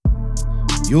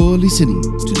You're listening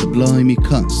to the Blimey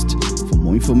Cast. For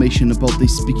more information about the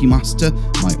Speaking Master,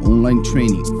 my online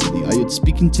training for the IELTS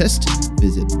speaking test,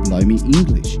 visit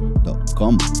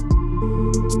blimeyenglish.com.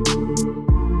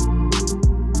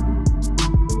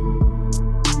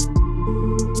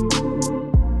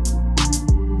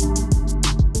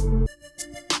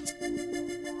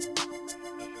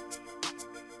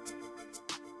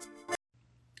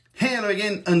 Hello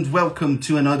again and welcome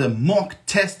to another mock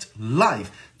test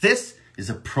live. This is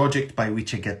a project by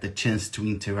which I get the chance to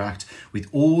interact with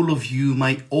all of you,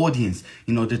 my audience,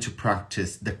 in order to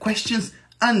practice the questions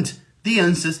and the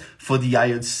answers for the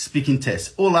IELTS speaking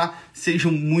test. Olá,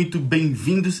 sejam muito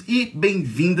bem-vindos e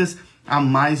bem-vindas a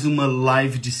mais uma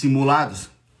live de simulados.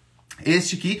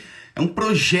 Este aqui é um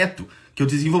projeto que eu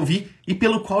desenvolvi e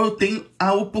pelo qual eu tenho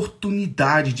a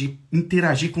oportunidade de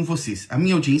interagir com vocês, a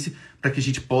minha audiência, para que a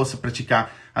gente possa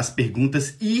praticar as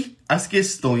perguntas e as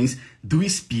questões do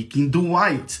Speaking do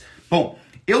IELTS. Bom,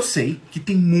 eu sei que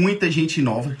tem muita gente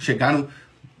nova,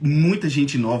 muita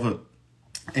gente nova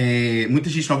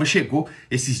chegou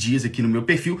esses dias aqui no meu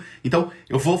perfil, então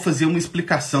eu vou fazer uma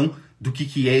explicação do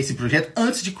que é esse projeto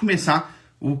antes de começar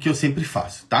o que eu sempre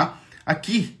faço, tá?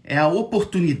 Aqui é a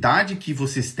oportunidade que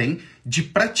vocês têm de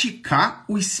praticar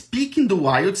o Speaking do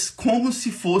IELTS como se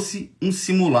fosse um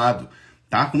simulado,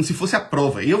 tá? Como se fosse a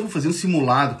prova. Eu vou fazer um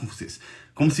simulado com vocês,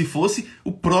 como se fosse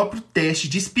o próprio teste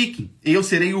de Speaking. Eu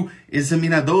serei o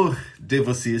examinador de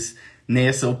vocês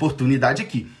nessa oportunidade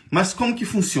aqui. Mas como que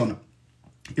funciona?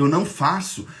 Eu não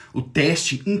faço o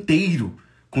teste inteiro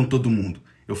com todo mundo.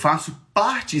 Eu faço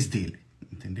partes dele,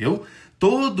 entendeu?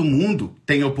 Todo mundo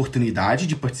tem a oportunidade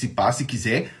de participar se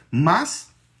quiser, mas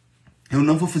eu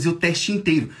não vou fazer o teste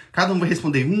inteiro. Cada um vai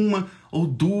responder uma ou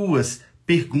duas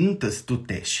perguntas do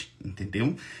teste,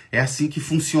 entendeu? É assim que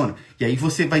funciona. E aí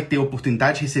você vai ter a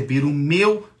oportunidade de receber o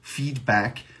meu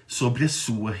feedback sobre a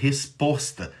sua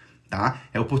resposta, tá?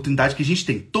 É a oportunidade que a gente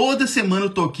tem. Toda semana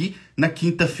eu tô aqui na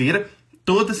quinta-feira,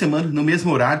 toda semana no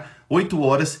mesmo horário, 8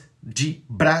 horas de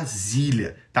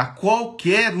Brasília, tá?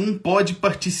 Qualquer um pode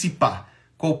participar.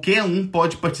 Qualquer um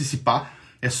pode participar.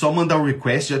 É só mandar o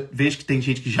request. Já vejo que tem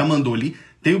gente que já mandou ali.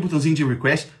 Tem o botãozinho de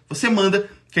request. Você manda,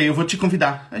 que aí eu vou te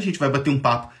convidar. A gente vai bater um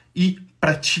papo e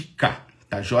praticar,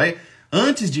 tá joia?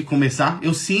 Antes de começar,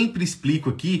 eu sempre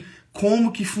explico aqui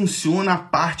como que funciona a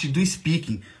parte do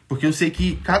speaking. Porque eu sei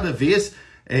que cada vez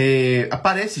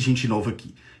aparece gente nova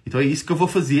aqui. Então é isso que eu vou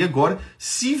fazer agora.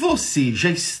 Se você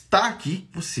já está aqui,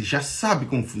 você já sabe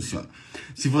como funciona.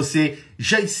 Se você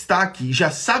já está aqui e já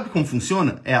sabe como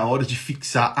funciona, é a hora de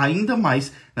fixar ainda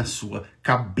mais na sua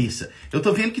cabeça. Eu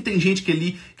tô vendo que tem gente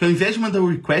que ao invés de mandar o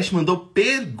request, mandou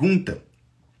pergunta.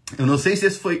 Eu não sei se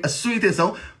essa foi a sua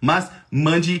intenção, mas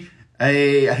mande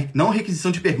não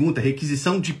requisição de pergunta,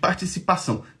 requisição de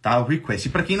participação, tá? O request.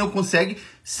 E para quem não consegue,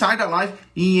 sai da live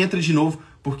e entra de novo,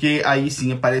 porque aí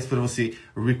sim aparece para você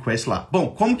o request lá. Bom,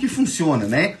 como que funciona,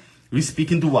 né? O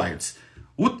Speaking do IELTS.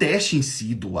 O teste em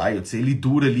si do IELTS, ele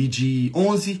dura ali de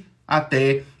 11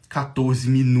 até 14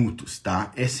 minutos,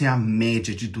 tá? Essa é a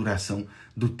média de duração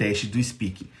do teste do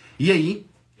Speaking. E aí,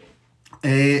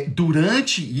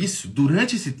 durante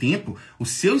esse tempo, o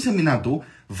seu examinador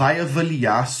vai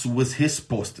avaliar suas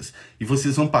respostas. E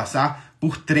vocês vão passar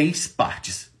por 3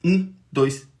 partes. 1,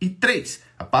 2 e 3.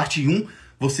 A parte 1,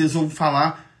 vocês vão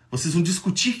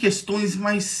discutir questões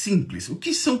mais simples. O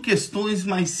que são questões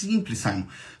mais simples, Simon?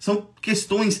 São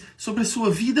questões sobre a sua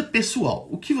vida pessoal.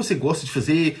 O que você gosta de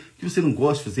fazer, o que você não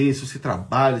gosta de fazer, se você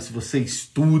trabalha, se você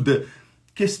estuda.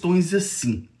 Questões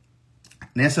assim.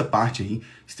 Nessa parte aí,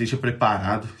 esteja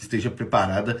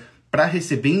preparada para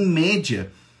receber em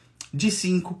média de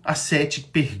 5 a 7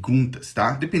 perguntas,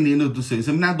 tá? Dependendo do seu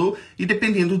examinador e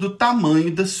dependendo do tamanho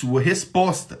da sua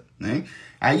resposta, né?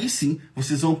 Aí sim,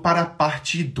 vocês vão para a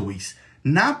parte 2.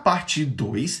 Na parte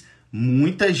 2,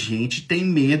 muita gente tem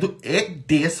medo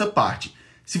dessa parte.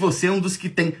 Se você é um dos que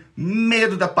tem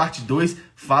medo da parte 2,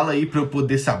 fala aí para eu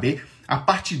poder saber. A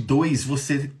parte 2,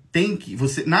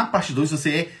 na parte 2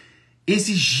 você é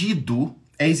exigido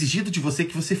de você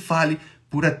que você fale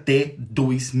por até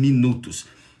 2 minutos.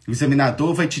 O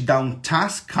examinador vai te dar um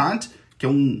task card, que é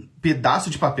um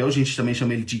pedaço de papel, a gente também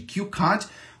chama ele de cue card,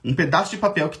 um pedaço de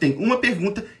papel que tem uma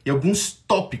pergunta e alguns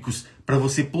tópicos para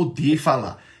você poder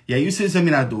falar. E aí o seu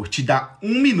examinador te dá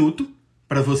 1 minuto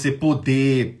para você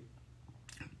poder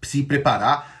se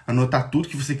preparar, anotar tudo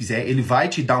que você quiser. Ele vai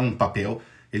te dar um papel,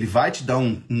 ele vai te dar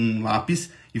um lápis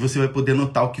e você vai poder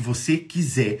anotar o que você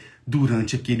quiser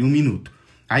durante aquele 1 minuto.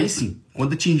 Aí sim,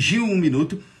 quando atingir o 1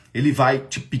 minuto, ele vai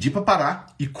te pedir para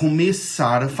parar e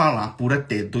começar a falar por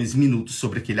até 2 minutos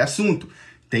sobre aquele assunto.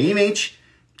 Tenha em mente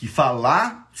que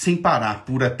falar sem parar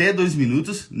por até 2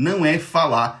 minutos não é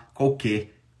falar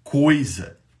qualquer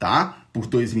coisa, tá? Por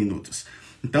 2 minutos.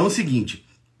 Então é o seguinte,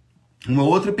 uma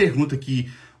outra pergunta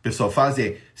que o pessoal faz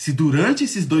é se durante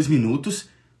esses 2 minutos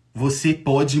você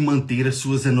pode manter as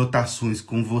suas anotações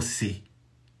com você,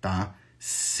 tá?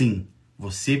 Sim,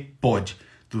 você pode.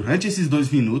 Durante esses 2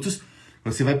 minutos,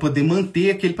 você vai poder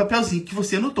manter aquele papelzinho que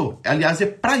você anotou. Aliás, é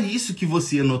para isso que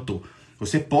você anotou.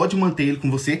 Você pode manter ele com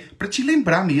você para te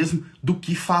lembrar mesmo do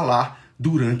que falar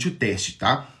durante o teste,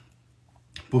 tá?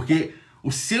 Porque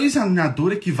o seu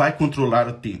examinador é que vai controlar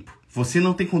o tempo. Você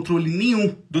não tem controle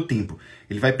nenhum do tempo.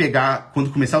 Ele vai pegar,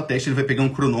 quando começar o teste, ele vai pegar um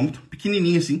cronômetro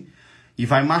pequenininho assim e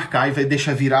vai marcar e vai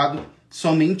deixar virado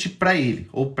somente para ele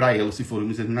ou para ela, se for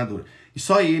uma examinadora. E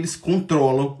só eles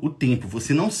controlam o tempo.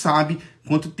 Você não sabe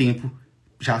quanto tempo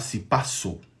já se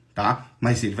passou, tá?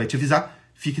 Mas ele vai te avisar,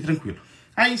 fique tranquilo.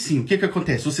 Aí sim, o que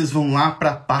acontece? Vocês vão lá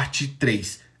para a parte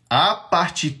 3. A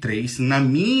parte 3, na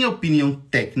minha opinião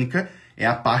técnica, é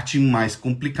a parte mais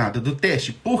complicada do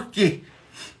teste. Por quê?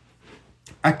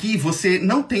 Aqui você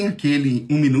não tem aquele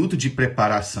 1 minuto de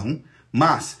preparação,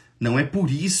 mas não é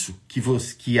por isso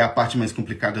que é a parte mais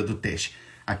complicada do teste.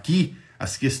 Aqui,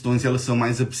 as questões elas são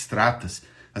mais abstratas,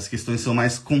 as questões são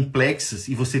mais complexas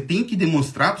e você tem que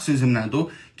demonstrar para o seu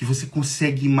examinador que você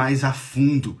consegue ir mais a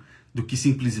fundo do que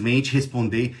simplesmente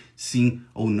responder sim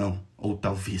ou não, ou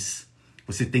talvez.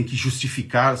 Você tem que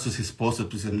justificar as suas respostas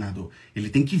para o examinador. Ele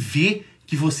tem que ver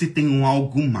que você tem um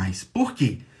algo mais. Por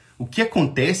quê? O que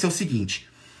acontece é o seguinte.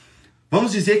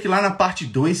 Vamos dizer que lá na parte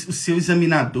 2, o seu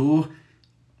examinador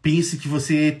pensa que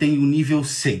você tem o nível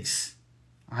 6.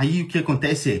 Aí o que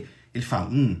acontece é, ele fala,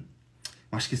 eu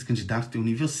acho que esse candidato tem o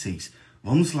nível 6.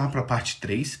 Vamos lá para a parte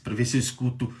 3, para ver se eu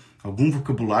escuto algum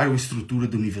vocabulário ou estrutura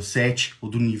do nível 7 ou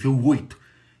do nível 8.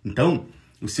 Então,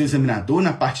 o seu examinador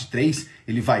na parte 3,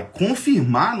 ele vai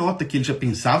confirmar a nota que ele já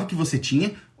pensava que você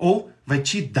tinha ou vai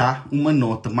te dar uma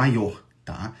nota maior,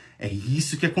 tá? É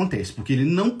isso que acontece, porque ele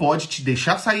não pode te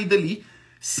deixar sair dali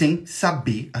sem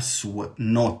saber a sua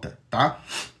nota, tá?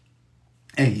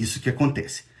 É isso que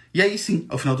acontece. E aí sim,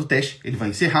 ao final do teste, ele vai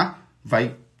encerrar,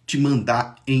 vai te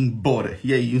mandar embora.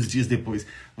 E aí, uns dias depois,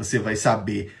 você vai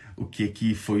saber o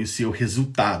que foi o seu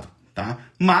resultado, tá?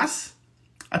 Mas,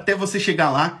 até você chegar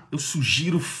lá, eu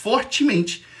sugiro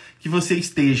fortemente que você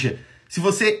esteja, que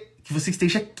você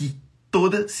esteja aqui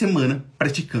toda semana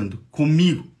praticando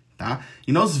comigo, tá?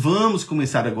 E nós vamos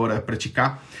começar agora a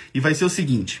praticar e vai ser o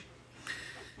seguinte.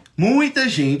 Muita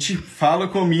gente fala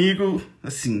comigo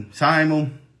assim, Simon,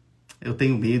 eu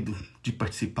tenho medo de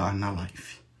participar na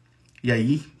live. E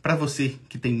aí, para você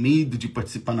que tem medo de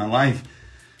participar na live,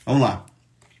 vamos lá.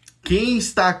 Quem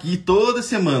está aqui toda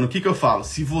semana, o que eu falo?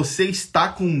 Se você está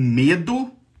com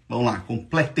medo, vamos lá,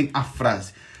 completem a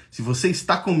frase. Se você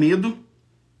está com medo,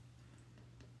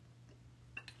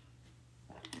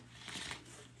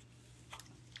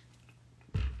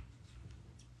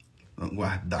 vamos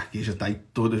guardar, que já está aí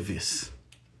toda vez.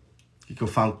 O que eu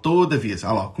falo toda vez?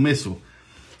 Olha lá, começou.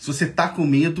 Se você está com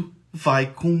medo, vai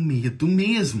com medo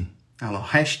mesmo. Olha lá,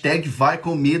 hashtag vai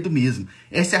com medo mesmo.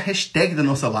 Essa é a hashtag da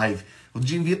nossa live. Eu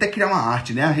devia até criar uma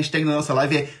arte, né? A hashtag da nossa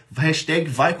live é hashtag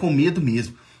vai com medo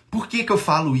mesmo. Por que eu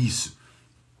falo isso?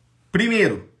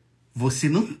 Primeiro, você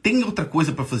não tem outra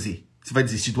coisa para fazer. Você vai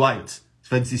desistir do IELTS? Você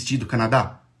vai desistir do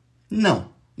Canadá?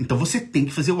 Não. Então você tem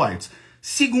que fazer o IELTS.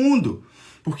 Segundo,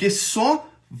 porque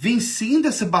só vencendo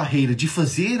essa barreira de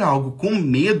fazer algo com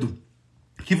medo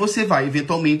que você vai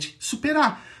eventualmente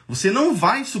superar. Você não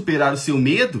vai superar o seu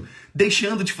medo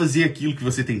deixando de fazer aquilo que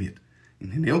você tem medo.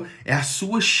 Entendeu? É a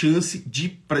sua chance de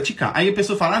praticar. Aí a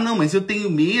pessoa fala, não, mas eu tenho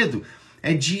medo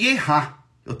de errar.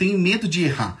 Eu tenho medo de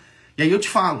errar. E aí eu te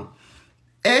falo,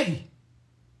 erre.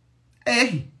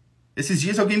 Esses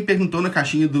dias alguém me perguntou na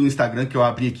caixinha do Instagram que eu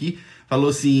abri aqui, falou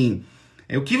assim,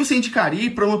 o que você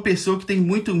indicaria para uma pessoa que tem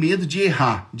muito medo de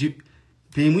errar?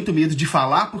 Tem muito medo de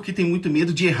falar porque tem muito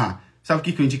medo de errar. Sabe o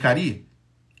que eu indicaria?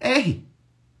 Erre.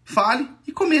 Fale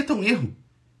e cometa um erro.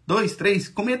 2, 3,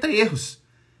 cometa erros.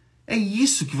 É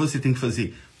isso que você tem que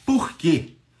fazer. Por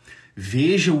quê?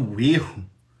 Veja o erro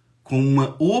como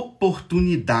uma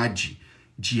oportunidade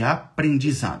de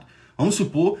aprendizado. Vamos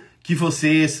supor que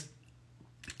vocês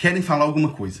querem falar alguma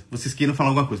coisa. Vocês queiram falar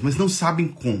alguma coisa, mas não sabem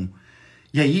como.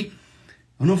 E aí,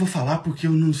 eu não vou falar porque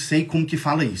eu não sei como que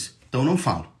fala isso. Então eu não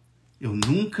falo. Eu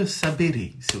nunca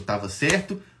saberei se eu estava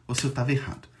certo ou se eu estava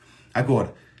errado.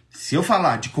 Agora, se eu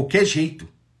falar de qualquer jeito,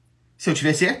 se eu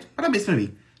tiver certo, parabéns para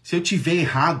mim. Se eu tiver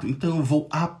errado, então eu vou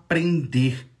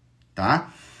aprender,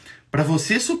 tá? Para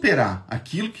você superar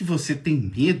aquilo que você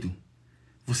tem medo,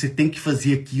 você tem que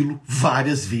fazer aquilo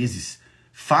várias vezes.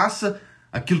 Faça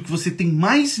aquilo que você tem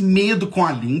mais medo com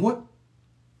a língua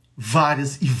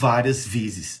várias e várias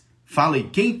vezes. Fala aí,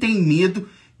 quem tem medo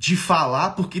de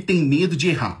falar porque tem medo de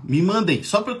errar? Me manda aí,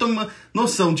 só para eu ter uma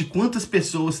noção de quantas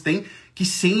pessoas tem que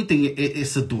sentem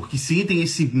essa dor, que sentem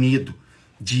esse medo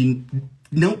de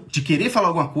querer falar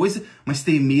alguma coisa, mas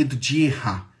ter medo de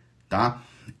errar, tá?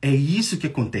 É isso que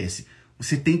acontece.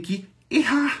 Você tem que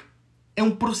errar. É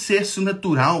um processo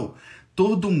natural.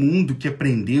 Todo mundo que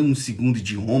aprendeu um segundo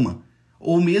idioma,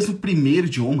 ou mesmo o primeiro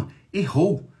idioma,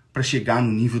 errou para chegar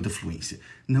no nível da fluência.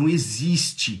 Não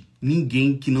existe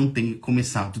ninguém que não tenha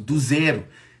começado do zero.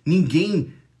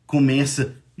 Ninguém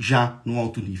começa já no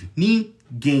alto nível.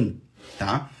 Ninguém,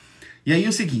 tá? E aí é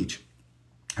o seguinte,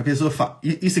 a pessoa fala,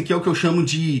 isso aqui é o que eu chamo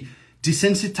de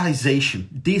desensitization,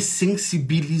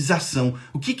 dessensibilização.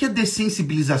 O que é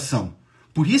dessensibilização?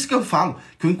 Por isso que eu falo,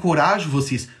 que eu encorajo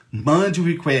vocês, mande o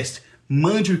request,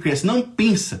 não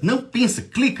pensa,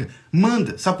 clica,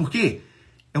 manda. Sabe por quê?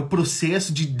 É o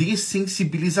processo de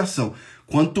dessensibilização.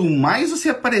 Quanto mais você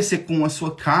aparecer com a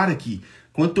sua cara aqui,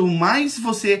 quanto mais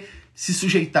você se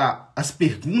sujeitar às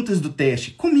perguntas do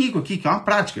teste, comigo aqui, que é uma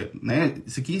prática, né?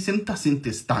 Isso aqui você não está sendo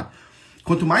testado.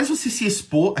 Quanto mais você se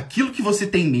expor àquilo que você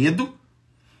tem medo,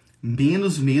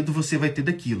 menos medo você vai ter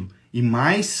daquilo. E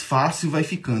mais fácil vai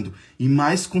ficando. E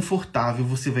mais confortável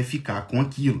você vai ficar com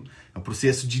aquilo. É o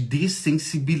processo de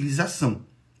dessensibilização.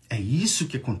 É isso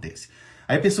que acontece.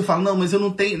 Aí a pessoa fala, não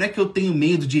é que eu tenho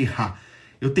medo de errar.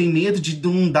 Eu tenho medo de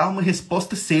não dar uma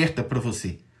resposta certa para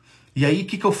você. E aí o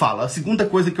que eu falo? A segunda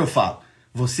coisa que eu falo.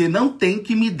 Você não tem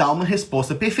que me dar uma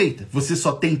resposta perfeita. Você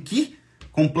só tem que...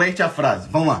 Complete a frase.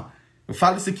 Vamos lá. Eu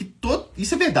falo isso aqui,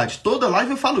 isso é verdade. Toda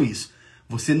live eu falo isso.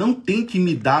 Você não tem que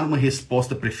me dar uma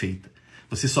resposta perfeita.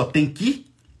 Você só tem que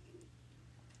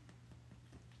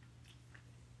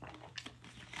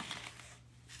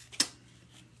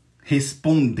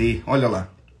responder. Olha lá.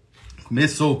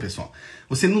 Começou, pessoal.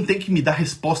 Você não tem que me dar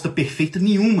resposta perfeita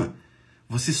nenhuma.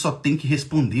 Você só tem que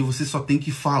responder, você só tem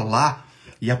que falar.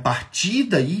 E a partir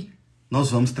daí,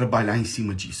 nós vamos trabalhar em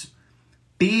cima disso.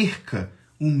 Perca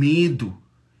o medo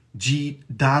de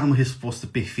dar uma resposta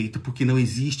perfeita, porque não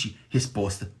existe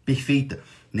resposta perfeita.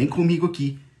 Nem comigo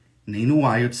aqui, nem no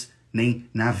IELTS, nem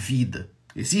na vida.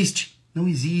 Existe? Não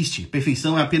existe.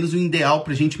 Perfeição é apenas o ideal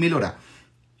para a gente melhorar.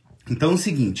 Então é o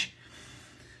seguinte,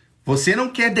 você não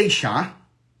quer deixar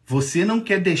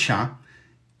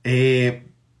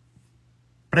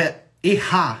para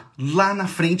errar lá na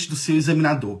frente do seu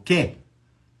examinador. Quer?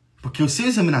 Porque o seu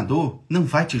examinador não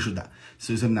vai te ajudar. O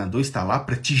seu examinador está lá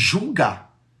para te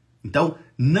julgar. Então,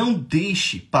 não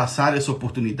deixe passar essa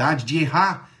oportunidade de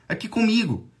errar aqui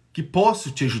comigo, que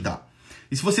posso te ajudar.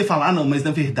 E se você falar, não, mas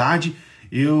na verdade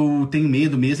eu tenho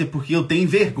medo mesmo, é porque eu tenho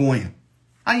vergonha.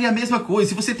 Aí é a mesma coisa,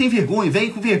 se você tem vergonha,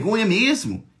 vem com vergonha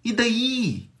mesmo. E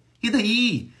daí?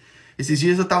 Esses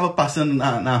dias eu tava passando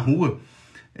na rua,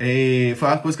 foi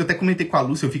uma coisa que eu até comentei com a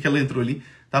Lúcia, eu vi que ela entrou ali,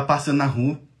 tava passando na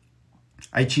rua,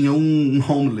 aí tinha um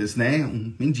homeless, né,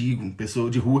 um mendigo, uma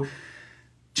pessoa de rua,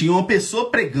 tinha uma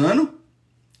pessoa pregando,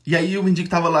 e aí o mendigo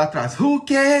tava lá atrás, who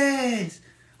cares?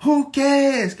 Who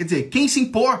cares? Quer dizer, quem se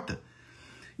importa?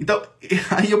 Então,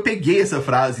 aí eu peguei essa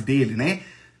frase dele, né,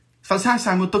 falei assim,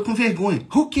 Simon, eu tô com vergonha.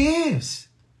 Who cares?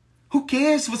 Who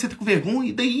cares se você tá com vergonha?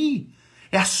 E daí?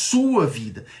 É a sua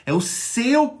vida. É o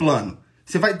seu plano.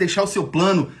 Você vai deixar o seu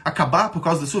plano acabar por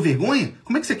causa da sua vergonha?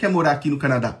 Como é que você quer morar aqui no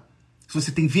Canadá? Se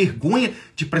você tem vergonha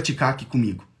de praticar aqui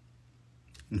comigo.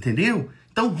 Entendeu?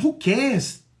 Então, who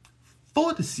cares?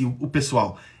 Foda-se o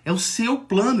pessoal. É o seu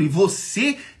plano e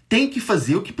você tem que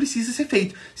fazer o que precisa ser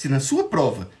feito. Se na sua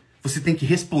prova você tem que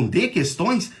responder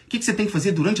questões, o que você tem que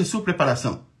fazer durante a sua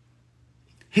preparação?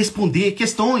 Responder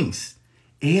questões.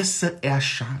 Essa é a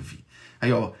chave.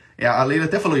 Aí, ó, a Leila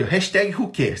até falou aí, hashtag who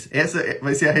cares. Essa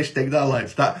vai ser a hashtag da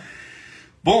live, tá?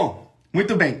 Bom,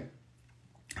 muito bem.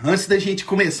 Antes da gente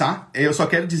começar, eu só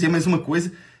quero dizer mais uma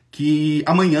coisa, que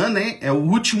amanhã, né, é o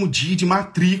último dia de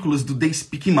matrículas do The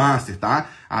Speaking Master, tá?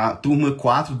 A turma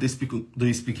 4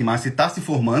 do Speaking Master está se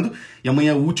formando e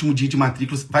amanhã é o último dia de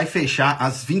matrículas, vai fechar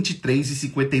às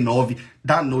 23h59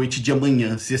 da noite de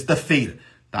amanhã, sexta-feira,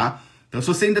 tá? Então, se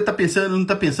você ainda está pensando, não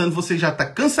está pensando, você já está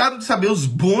cansado de saber os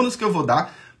bônus que eu vou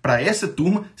dar para essa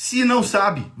turma. Se não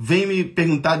sabe, vem me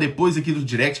perguntar depois aqui no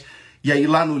direct. E aí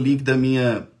lá no link da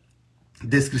minha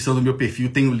descrição do meu perfil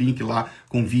tem o link lá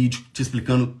com vídeo te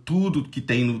explicando tudo que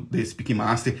tem no The Speaking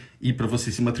Master e para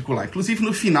você se matricular. Inclusive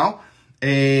no final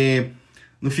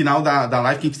da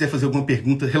live, quem quiser fazer alguma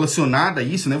pergunta relacionada a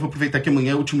isso, né? Eu vou aproveitar que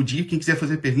amanhã é o último dia. Quem quiser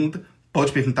fazer pergunta,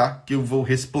 pode perguntar que eu vou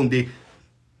responder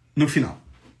no final.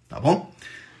 Tá bom?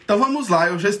 Então vamos lá,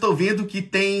 eu já estou vendo que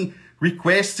tem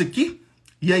requests aqui.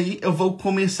 E aí eu vou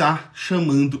começar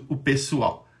chamando o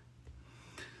pessoal.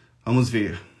 Vamos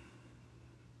ver.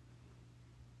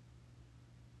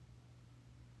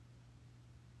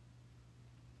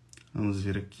 Vamos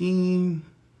ver aqui.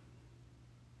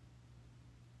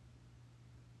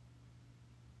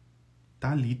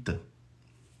 Thalita.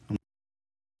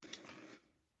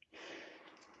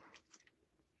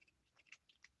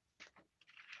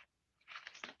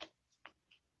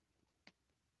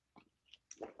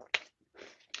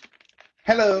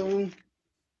 Hello!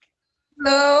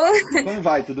 Alô, Como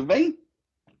vai? Tudo bem?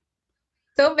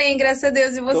 tô bem, graças a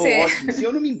Deus, e Tô você? ótimo. Se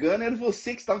eu não me engano, era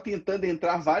você que estava tentando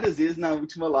entrar várias vezes na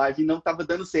última live e não estava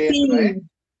dando certo, não é? Sim,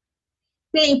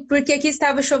 sim, porque aqui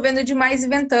estava chovendo demais e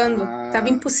ventando. Tava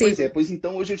Pois é. impossível. Pois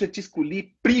então hoje eu já te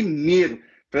escolhi primeiro,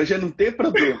 para já não ter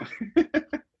problema.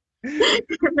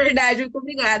 É verdade, muito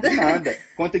obrigada. De nada.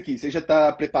 Conta aqui, você já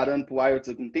está preparando para o IELTS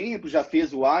há algum tempo? Já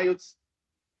fez o IELTS?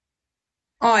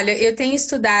 Olha, eu tenho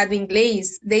estudado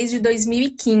inglês desde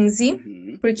 2015,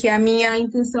 Uhum, porque a minha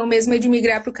intenção mesmo é de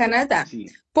migrar para o Canadá. sim.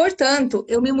 Portanto,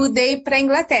 eu me mudei para a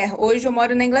Inglaterra. Hoje eu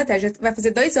moro na Inglaterra, já vai fazer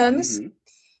 2 anos. Uhum,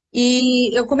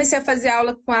 E eu comecei a fazer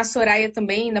aula com a Soraya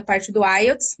também, na parte do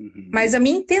IELTS. Mas uhum. a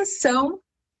minha intenção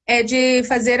é de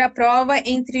fazer a prova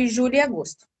entre julho e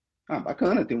agosto.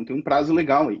 Bacana, tem um prazo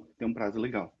legal aí. Tem um prazo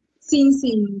legal. Sim,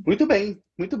 sim. Muito bem,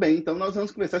 muito bem. Então nós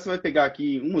vamos começar. Você vai pegar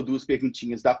aqui uma ou duas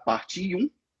perguntinhas da parte um,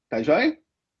 tá joia?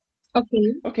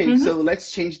 Ok. Okay, Uhum. so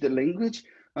let's change the language.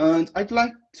 And I'd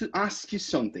like to ask you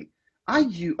something. Are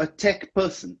you a tech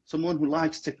person? Someone who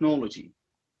likes technology?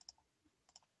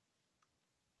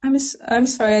 I'm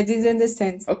sorry, I didn't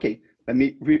understand. Okay, let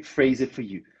me rephrase it for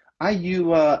you. Are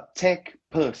you a tech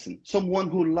person? Someone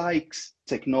who likes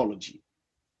technology?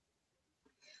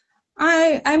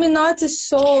 I'm not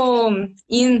so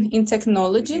in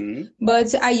technology, Mhm,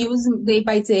 but I use day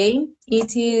by day.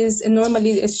 It is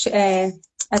normally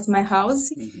at my house.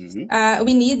 mhm.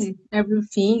 We need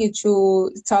everything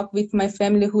to talk with my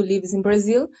family who lives in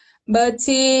Brazil, but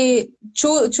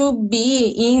to be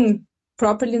in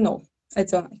properly, no, I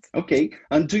don't like. Okay,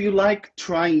 and do you like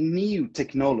trying new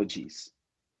technologies?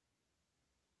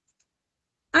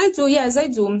 I do, yes, I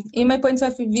do. In my point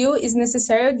of view, is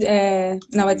necessary Mhm.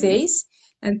 nowadays,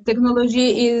 and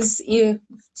technology is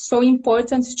so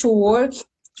important to work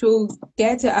to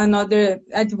get another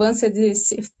advanced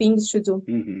things to do.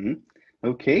 Uhum.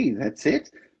 Ok, that's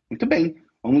it. Muito bem.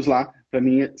 Vamos lá para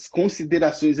minhas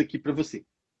considerações aqui para você.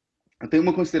 Eu tenho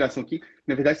uma consideração aqui.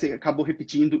 Na verdade, você acabou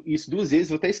repetindo isso duas vezes.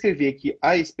 Vou até escrever aqui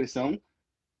a expressão.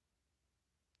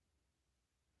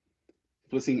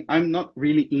 Falou assim, I'm not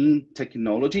really in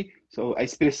technology. So, a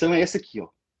expressão é essa aqui, ó.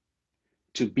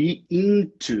 To be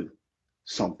into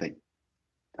something.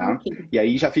 Tá? Ok. E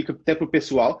aí já fica até para o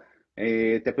pessoal,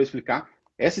 até para explicar.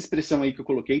 Essa expressão aí que eu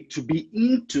coloquei, to be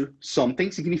into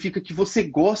something, significa que você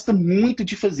gosta muito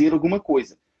de fazer alguma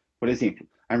coisa. Por exemplo,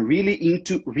 I'm really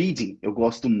into reading. Eu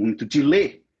gosto muito de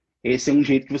ler. Esse é um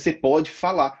jeito que você pode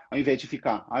falar, ao invés de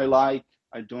ficar I like,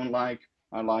 I don't like,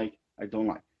 I like, I don't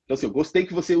like. Então, assim, eu gostei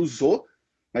que você usou,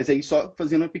 mas aí só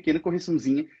fazendo uma pequena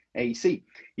correçãozinha, é isso aí.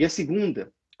 E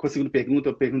com a segunda pergunta,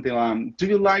 eu perguntei lá, do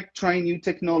you like trying new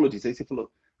technologies? Aí você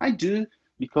falou, I do,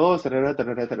 because... Tarará,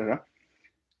 tarará, tarará.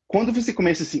 Quando você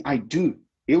começa assim, I do,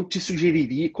 eu te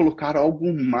sugeriria colocar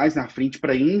algo mais na frente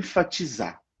para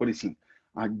enfatizar. Por exemplo,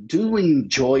 I do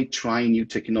enjoy trying new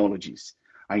technologies.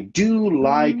 I do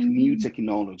like new Hum,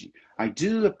 technology. I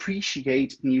do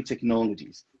appreciate new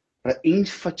technologies. Para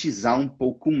enfatizar um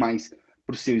pouco mais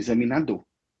para o seu examinador,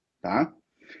 tá?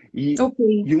 E,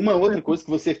 ok. e uma outra Perfect. coisa que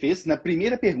você fez na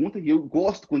primeira pergunta, e eu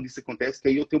gosto quando isso acontece, que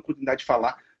aí eu tenho a oportunidade de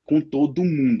falar com todo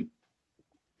mundo.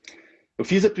 Eu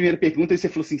fiz a primeira pergunta e você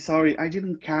falou assim, sorry, I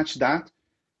didn't catch that.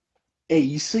 É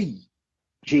isso aí.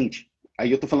 Gente,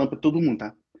 aí eu tô falando para todo mundo,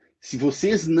 tá? Se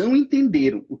vocês não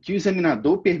entenderam o que o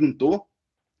examinador perguntou,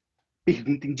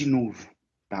 perguntem de novo,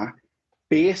 tá?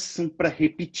 Peçam para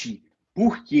repetir.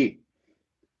 Por quê?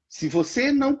 Se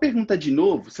você não perguntar de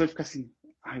novo, você vai ficar assim,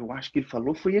 eu acho que ele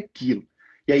falou foi aquilo.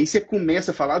 E aí você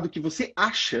começa a falar do que você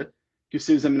acha que o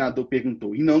seu examinador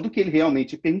perguntou, e não do que ele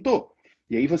realmente perguntou.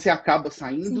 E aí você acaba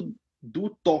saindo Sim. do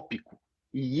tópico.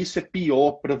 E isso é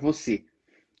pior para você.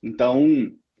 Então,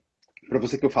 para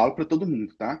você que eu falo para todo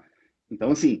mundo, tá?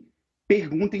 Então, assim,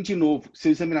 perguntem de novo.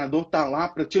 Seu examinador tá lá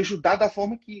para te ajudar da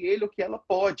forma que ele ou que ela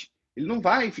pode. Ele não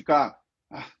vai ficar,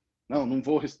 não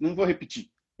vou repetir.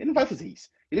 Ele não vai fazer isso.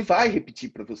 Ele vai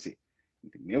repetir para você,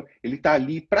 entendeu? Ele tá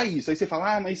ali para isso. Aí você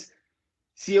fala, mas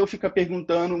se eu ficar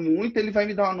perguntando muito, ele vai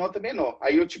me dar uma nota menor.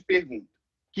 Aí eu te pergunto, o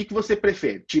que você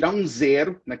prefere? Tirar um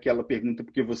zero naquela pergunta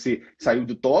porque você saiu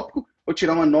do tópico ou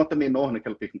tirar uma nota menor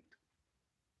naquela pergunta?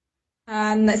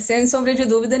 Sem sombra de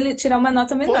dúvida, ele tirar uma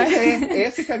nota menor. Pois é,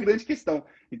 essa que é a grande questão.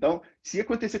 Então, se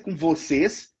acontecer com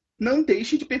vocês, não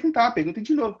deixe de perguntar, perguntem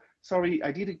de novo. Sorry,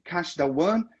 I didn't catch that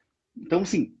one. Então,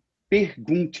 sim,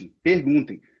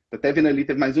 perguntem. Tô até vendo ali,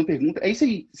 teve mais uma pergunta. É isso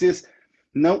aí, vocês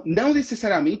não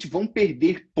necessariamente vão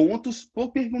perder pontos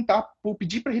por perguntar, por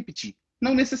pedir para repetir.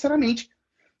 Não necessariamente.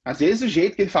 Às vezes o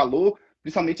jeito que ele falou,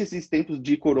 principalmente esses tempos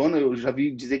de corona, eu já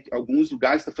vi dizer que alguns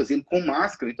lugares estão fazendo com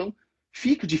máscara, então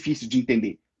fica difícil de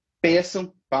entender.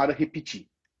 Peçam para repetir,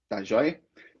 tá joia?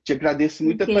 Te agradeço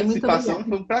muito a Ok, muito participação, obrigada.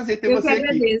 foi um prazer ter Eu que você aqui.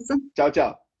 agradeço. Tchau,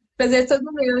 tchau. Prazer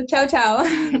todo meu. Tchau, tchau.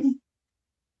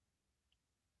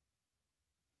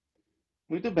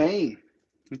 Muito bem,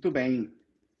 muito bem.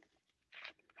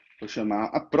 Vou chamar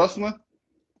a próxima.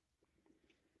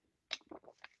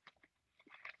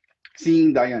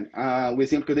 Sim, Diane. O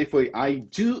exemplo que eu dei foi I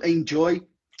do enjoy,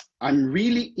 I'm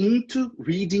really into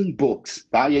reading books.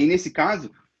 Tá? E aí, nesse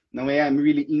caso, não é I'm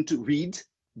really into read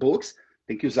books,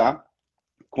 tem que usar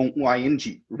com o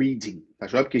ing, reading, tá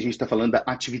joia? Porque a gente está falando da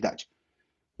atividade.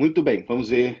 Muito bem, vamos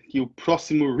ver aqui o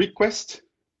próximo request.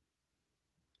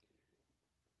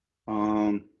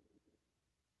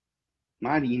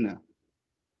 Marina.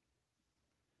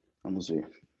 Vamos ver.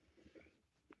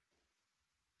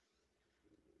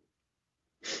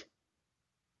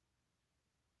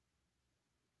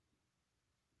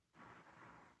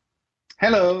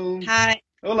 Hello. Hi.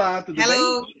 Olá, tudo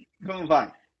Hello. bem? Como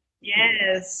vai?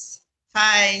 Yes.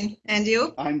 Fine. And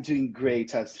you? I'm doing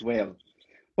great as well.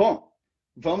 Bom,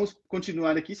 vamos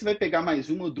continuar aqui. Você vai pegar mais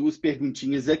uma ou duas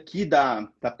perguntinhas aqui da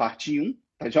parte 1,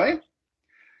 tá joia?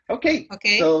 Okay,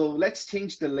 so let's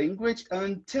change the language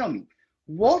and tell me,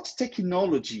 what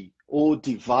technology or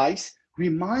device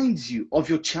reminds you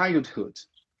of your childhood?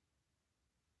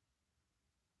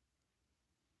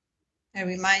 It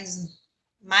reminds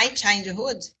my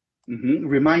childhood.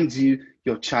 Reminds you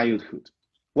your childhood.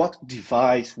 What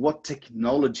device, what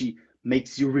technology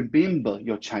makes you remember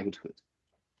your childhood?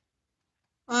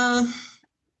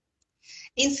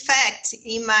 In fact,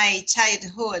 in my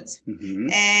childhood,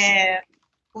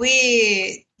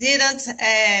 we didn't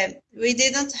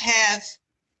have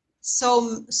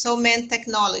so many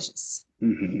technologies.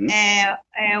 We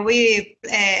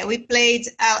played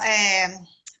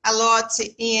a lot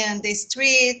in the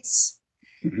streets.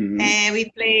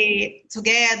 We play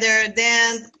together.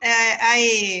 Then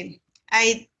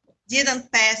I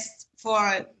didn't pass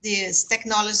for this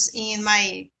technology in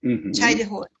my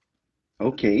childhood.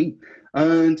 Okay,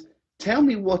 and tell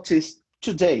me what is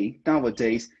today,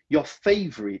 nowadays, your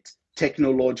favorite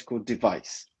technological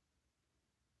device?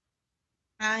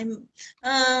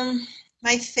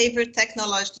 My favorite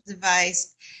technological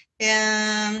device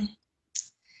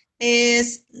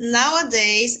is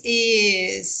nowadays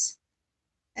is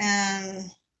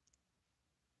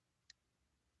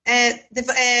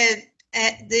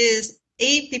this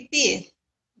app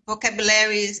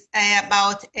vocabularies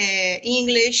about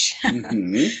English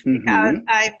because I'm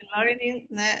learning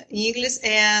English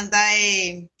and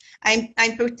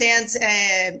I pretend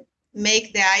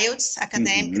make the IELTS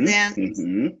academic. Then it's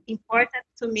important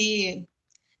to me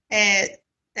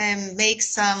make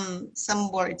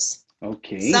some words.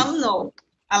 Okay. Some no.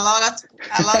 A lot of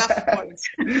words.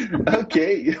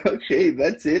 Okay,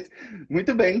 that's it.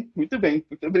 Muito bem. Muito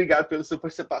obrigado pela sua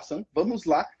participação. Vamos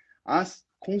lá às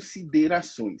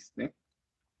considerações, né?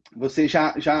 Você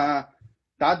já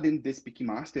tá dentro desse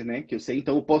Pickmaster, né? Que eu sei,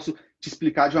 então eu posso te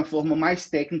explicar de uma forma mais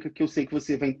técnica que eu sei que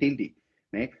você vai entender,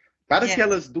 né? Para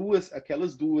aquelas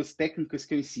duas técnicas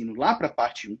que eu ensino lá para a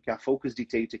parte 1, que é a Focus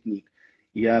Detail Technique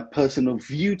e a Personal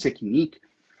View Technique,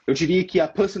 eu diria que a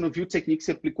Personal View Technique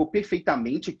se aplicou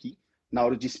perfeitamente aqui, na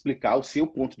hora de explicar o seu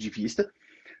ponto de vista.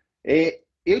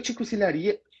 Eu te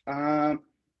aconselharia a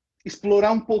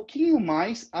explorar um pouquinho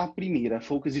mais a primeira, a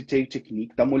Focus Detail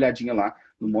Technique, dá uma olhadinha lá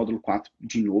no módulo 4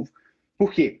 de novo.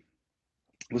 Por quê?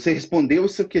 Você respondeu a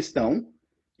sua questão,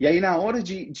 e aí na hora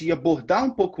de abordar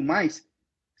um pouco mais,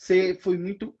 você foi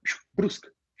muito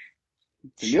brusca.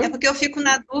 Entendeu? É porque eu fico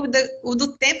na dúvida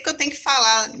do tempo que eu tenho que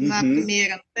falar na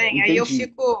primeira, não tem? Entendi. Aí eu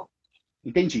fico...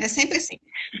 Entendi. É sempre assim.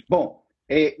 Bom,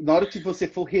 na hora que você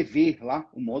for rever lá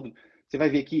o módulo, você vai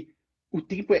ver que o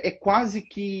tempo é quase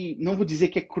que, não vou dizer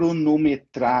que é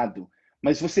cronometrado,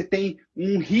 mas você tem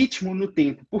um ritmo no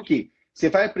tempo. Por quê? Você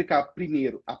vai aplicar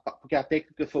primeiro, porque a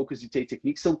técnica Focus Detail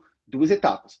Technique são duas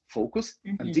etapas, Focus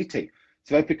e Detail.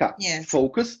 Você vai aplicar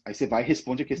Focus, aí você vai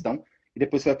responde a questão, e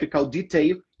depois você vai aplicar o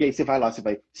Detail, e aí você vai lá, você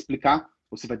vai explicar,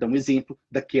 ou você vai dar um exemplo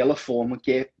daquela forma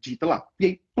que é dita lá. E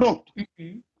aí, pronto.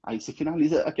 Aí você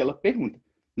finaliza aquela pergunta.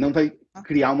 Não vai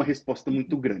criar uma resposta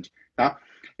muito grande, tá?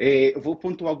 Eu vou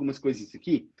pontuar algumas coisas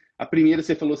aqui. A primeira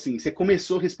você falou assim, você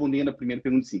começou respondendo a primeira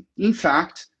pergunta assim, in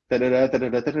fact, tarará,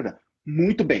 tarará, tarará.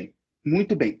 Muito bem,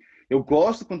 muito bem. Eu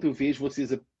gosto quando eu vejo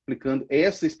vocês aplicando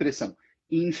essa expressão,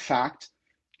 in fact,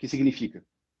 que significa,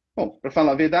 bom, para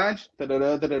falar a verdade,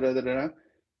 tarará, tarará, tarará.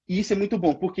 Isso é muito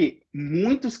bom, porque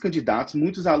muitos candidatos,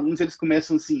 muitos alunos, eles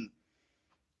começam assim,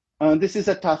 this is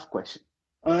a tough question.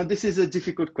 This is a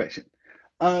difficult question.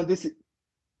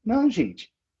 Não,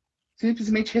 gente.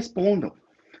 Simplesmente respondam.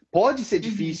 Pode ser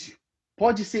difícil,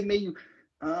 pode ser meio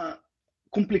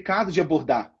complicado de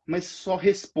abordar, mas só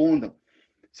respondam.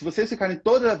 Se vocês ficarem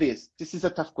toda vez, this is a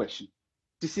tough question,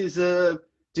 this is a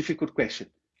difficult question,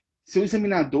 seu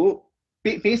examinador,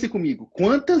 pense comigo,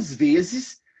 quantas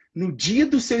vezes no dia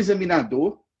do seu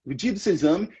examinador, no dia do seu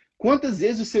exame, quantas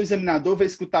vezes o seu examinador vai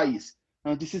escutar isso?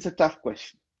 This is a tough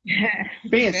question.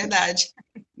 Pensa. Verdade.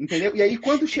 Entendeu? E aí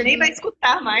quando chega... Nem vai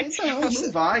escutar mais.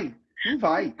 Não vai. Não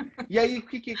vai. E aí,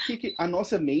 a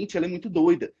nossa mente, ela é muito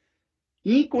doida.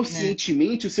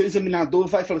 Inconscientemente, o seu examinador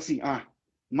vai falar assim,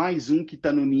 mais um que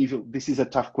está no nível this is a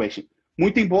tough question.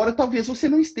 Muito embora, talvez você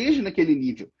não esteja naquele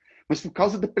nível. Mas por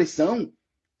causa da pressão,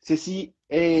 você se...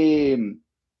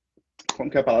 como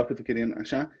que é a palavra que eu estou querendo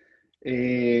achar?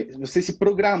 Você se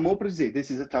programou para dizer this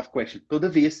is a tough question toda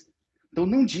vez. Então,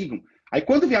 não digam. Aí,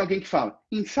 quando vem alguém que fala,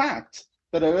 in fact,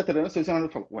 o seu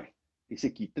examinador fala, ué, esse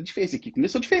aqui tá diferente, esse aqui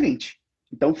começou diferente.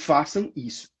 Então, façam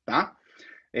isso, tá?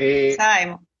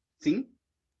 Simon. Sim?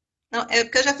 Não, é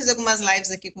porque eu já fiz algumas lives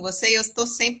aqui com você e eu estou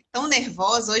sempre tão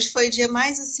nervosa. Hoje foi o dia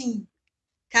mais assim,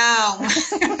 calma.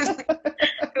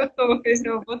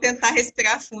 Eu vou tentar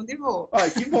respirar fundo e vou.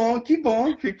 Que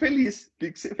bom. Fico feliz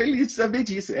de saber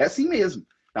disso. É assim mesmo,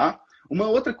 tá? Uma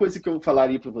outra coisa que eu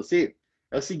falaria para você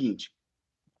é o seguinte.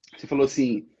 Você falou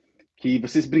assim, que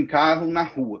vocês brincavam na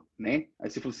rua, né? Aí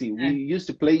você falou assim, we used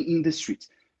to play in the streets.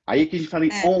 Aí aqui a gente fala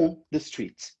on the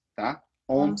streets, tá?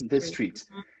 On the streets.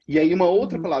 E aí uma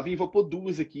outra palavrinha, vou pôr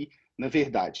duas aqui, na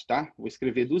verdade, tá? Vou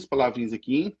escrever duas palavrinhas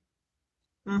aqui.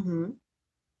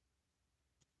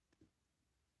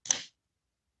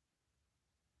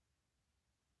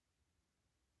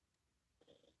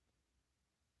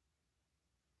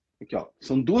 Aqui, ó.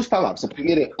 São duas palavras. A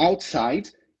primeira é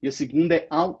outside e a segunda é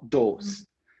outdoors.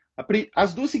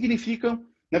 As duas significam,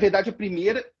 na verdade, a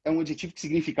primeira é um adjetivo que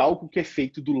significa algo que é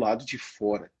feito do lado de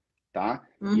fora, tá?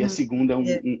 E a segunda é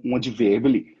um advérbio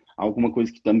ali, alguma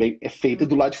coisa que também é feita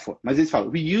do lado de fora. Mas eles falam,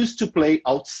 we used to play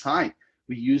outside,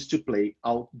 we used to play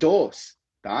outdoors,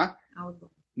 tá?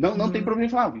 Não tem problema em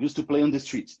falar, we used to play on the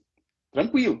streets.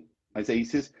 Tranquilo. Mas aí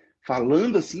vocês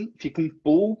falando assim, fica um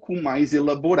pouco mais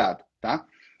elaborado, tá?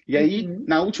 E aí,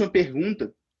 na última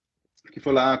pergunta, que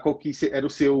foi lá, qual que era o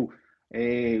seu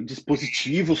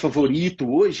dispositivo favorito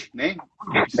hoje, né?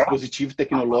 Dispositivo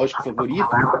tecnológico favorito.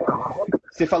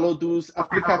 Você falou dos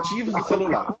aplicativos do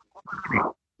celular.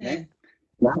 Né?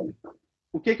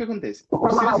 O que acontece? O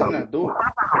seu examinador...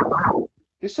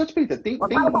 Deixa eu só te perguntar,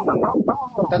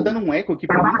 tá dando um eco aqui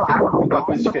para mim? Tem alguma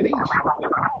coisa diferente?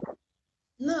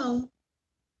 Não.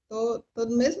 Tô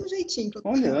do mesmo jeitinho.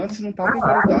 Olha, antes não estava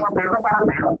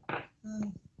igual.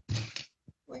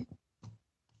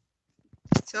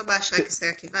 Se eu abaixar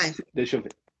aqui, vai. Deixa eu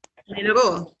ver.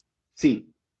 Melhorou?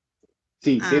 Sim,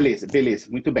 beleza,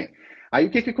 muito bem. Aí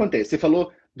o que acontece? Você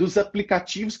falou dos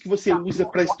aplicativos que você usa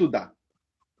para estudar,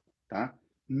 tá?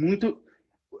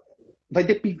 Vai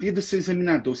depender do seu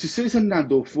examinador. Se o seu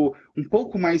examinador for um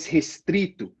pouco mais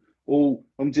restrito, ou,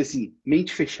 vamos dizer assim,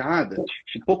 mente fechada,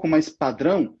 um pouco mais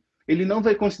padrão, ele não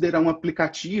vai considerar um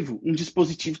aplicativo um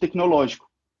dispositivo tecnológico.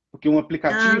 Porque um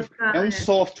aplicativo é um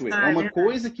software, é uma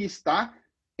coisa que está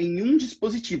em um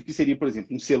dispositivo, que seria, por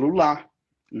exemplo, um celular,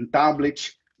 um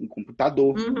tablet, um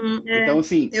computador. Então,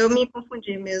 assim... Eu me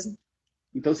confundi mesmo.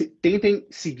 Então, assim, tentem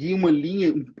seguir uma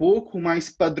linha um pouco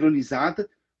mais padronizada,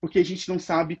 porque a gente não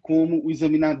sabe como o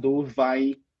examinador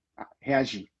vai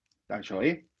reagir. Tá,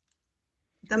 joia?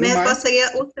 Também a resposta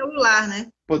seria o celular,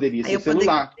 né? Poderia ser o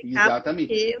celular,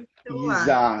 exatamente.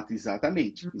 Celular.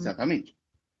 Exatamente.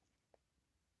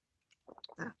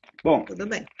 Tá. Bom, tudo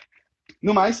bem.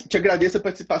 No mais, te agradeço a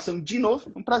participação de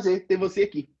novo. Um prazer ter você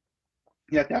aqui.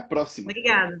 E até a próxima.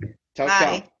 Obrigada. Tchau.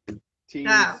 Cheers.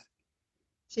 Tchau.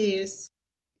 Cheers.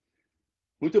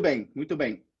 Muito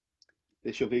bem.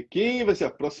 Deixa eu ver quem vai ser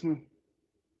a próxima.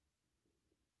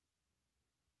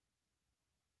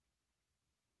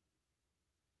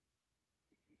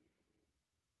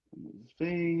 Vamos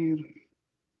ver.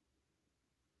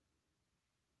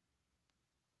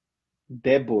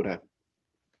 Débora.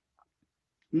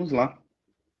 Vamos lá.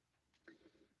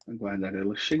 Aguardar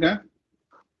ela chegar.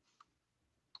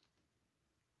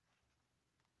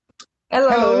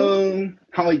 Hello.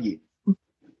 How are you?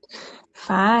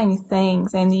 Fine,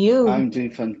 thanks. And you? I'm doing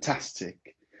fantastic.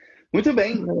 Muito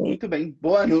bem, Great. muito bem.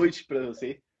 Boa noite para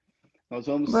você. Nós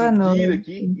vamos Boa seguir noite.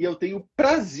 aqui e eu tenho o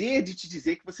prazer de te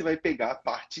dizer que você vai pegar a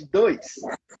parte 2.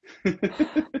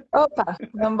 Opa,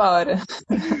 vambora.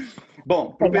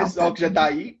 Bom, para o Pegar um pessoal que já pouquinho. está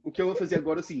aí, o que eu vou fazer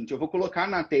agora é o seguinte: eu vou colocar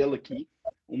na tela aqui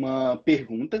uma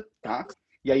pergunta, tá?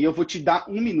 E aí eu vou te dar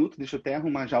 1 minuto, deixa eu até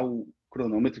arrumar já o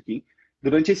cronômetro aqui.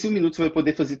 Durante esse 1 minuto você vai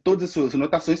poder fazer todas as suas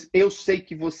anotações. Eu sei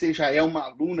que você já é uma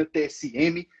aluna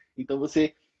TSM, então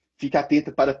você fica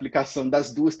atenta para a aplicação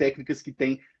das duas técnicas que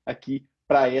tem aqui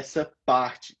para essa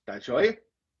parte, tá joia?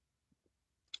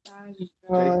 Tá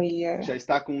joia. Já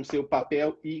está com o seu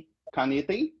papel e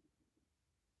caneta aí?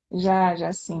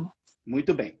 Já sim.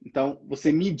 Muito bem. Então,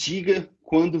 você me diga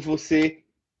quando você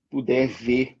puder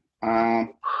ver a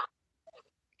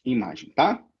imagem,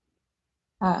 tá?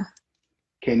 Ah,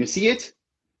 Can you see it?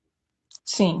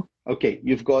 sim. Okay,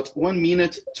 you've got 1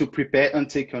 minute to prepare and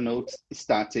take your notes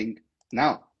starting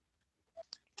now.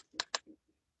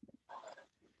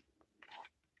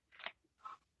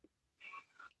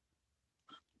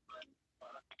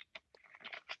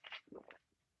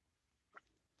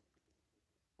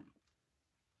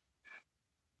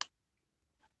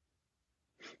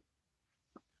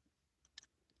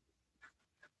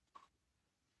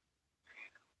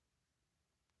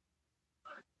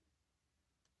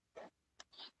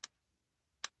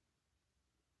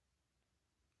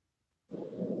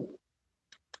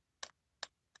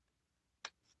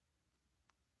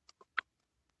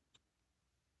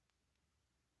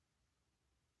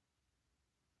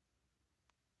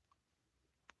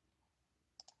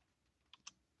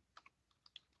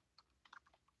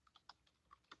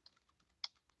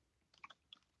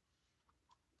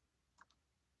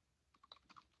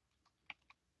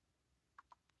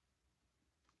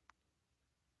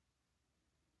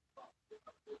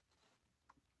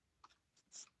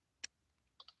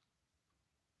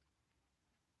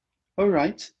 All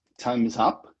right, time is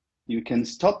up. You can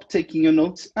stop taking your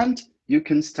notes and you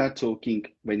can start talking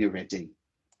when you're ready.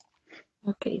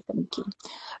 Okay, thank you.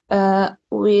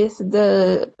 With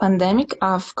the pandemic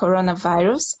of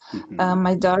coronavirus,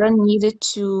 my daughter needed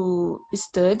to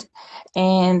study,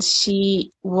 and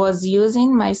she was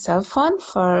using my cell phone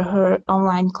for her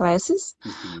online classes.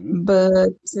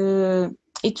 But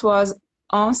it was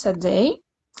once a day,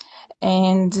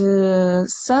 and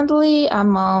suddenly a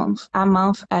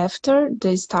month after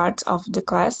the start of the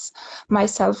class, my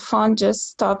cell phone just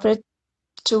stopped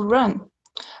to run.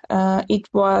 It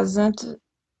was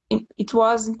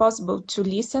impossible to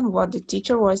listen what the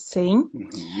teacher was saying,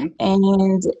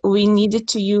 and we needed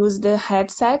to use the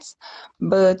headsets,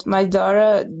 but my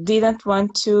daughter didn't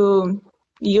want to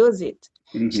use it.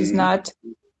 She's not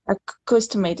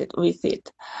accustomed with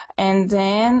it. And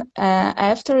then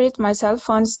after it, my cell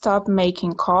phone stopped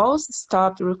making calls,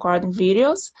 stopped recording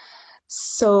videos.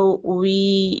 So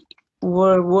we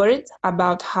were worried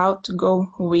about how to go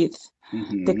with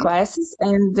the classes.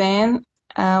 And then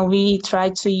we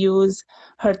tried to use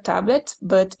her tablet,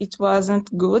 but it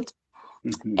wasn't good.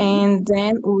 And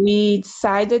then we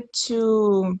decided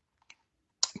to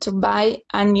buy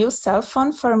a new cell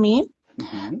phone for me,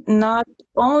 not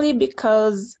only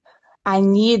because I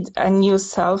need a new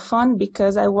cell phone,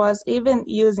 because I was even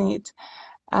using it.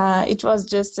 It was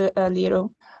just a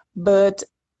little, but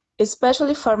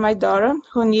especially for my daughter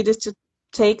who needed to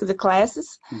take the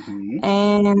classes.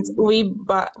 And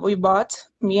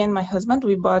me and my husband,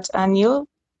 we bought a new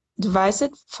device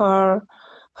for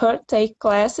her take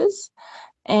classes.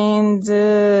 And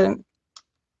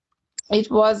it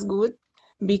was good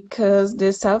because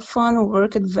the cell phone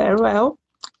worked very well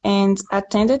and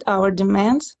attended our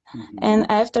demands. And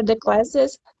after the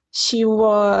classes, she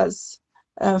was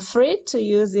free to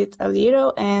use it a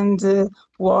little and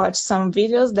watch some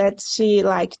videos that she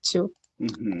liked to.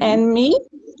 And me,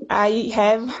 I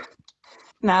have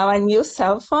now a new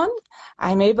cell phone.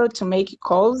 I'm able to make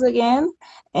calls again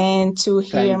and to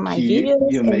hear my videos.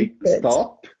 You make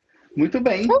stop. Muito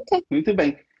bem. Okay. Muito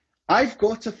bem. I've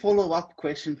got a follow-up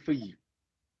question for you.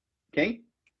 Okay?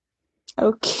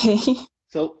 Okay.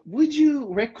 So, would you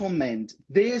recommend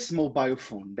this mobile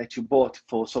phone that you bought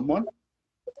for someone?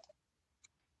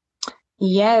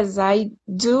 Yes, I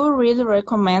do really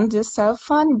recommend this cell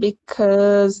phone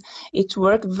because it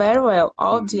worked very well.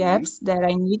 All the apps that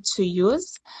I need to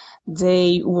use,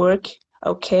 they work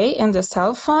okay in the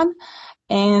cell phone,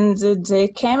 and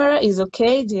the camera is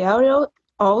okay, the audio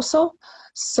also.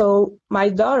 So my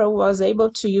daughter was able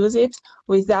to use it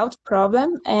without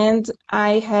problem, and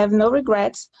I have no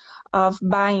regrets of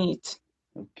buying it.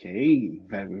 Okay,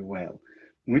 very well.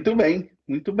 Muito bem,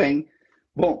 muito bem.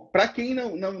 Bom, para quem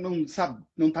não sabe,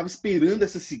 não estava esperando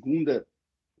essa segunda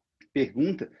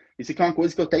pergunta, isso aqui é uma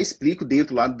coisa que eu até explico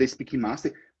dentro lá do Speaking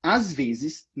Master. Às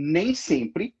vezes, nem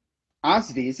sempre,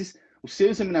 às vezes, o seu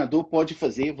examinador pode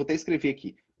fazer, vou até escrever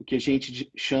aqui, o que a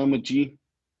gente chama de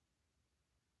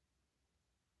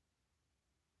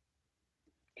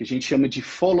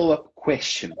follow-up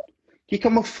question. O que é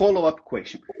uma follow-up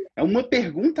question? É uma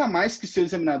pergunta a mais que o seu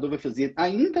examinador vai fazer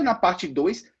ainda na parte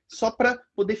 2, só para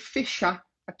poder fechar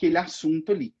aquele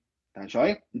assunto ali. Tá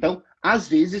joia? Então, às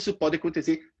vezes isso pode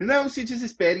acontecer. Não se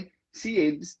desesperem se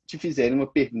eles te fizerem uma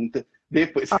pergunta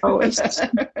depois. Always.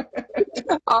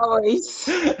 Always.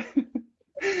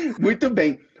 Muito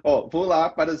bem. Ó, vou lá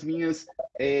para as minhas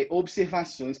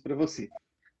observações para você.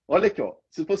 Olha aqui, ó.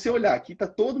 Se você olhar aqui, tá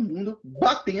todo mundo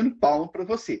batendo palma para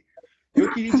você.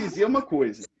 Eu queria dizer uma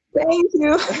coisa. Thank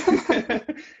you.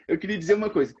 Eu queria dizer uma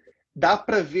coisa. Dá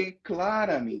para ver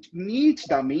claramente,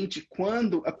 nitidamente,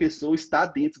 quando a pessoa está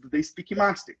dentro do The Speaking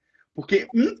Master. Porque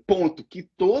um ponto que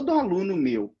todo aluno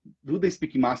meu do The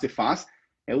Speaking Master faz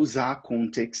é usar a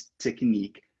Context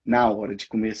Technique na hora de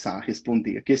começar a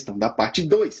responder a questão da parte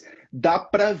 2. Dá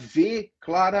para ver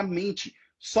claramente.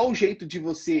 Só o jeito de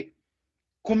você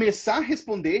começar a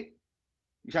responder,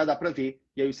 já dá para ver.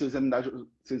 E aí o seu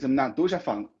examinador já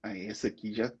fala, essa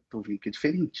aqui já estou vendo que é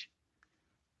diferente.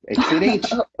 É diferente,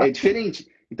 é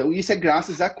diferente. Então, isso é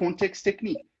graças à Context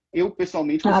Technique. Eu,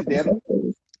 pessoalmente, considero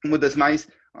uma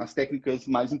as técnicas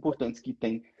mais importantes que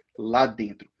tem lá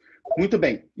dentro. Muito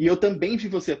bem. E eu também vi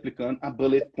você aplicando a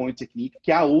Bullet Point Technique,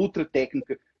 que é a outra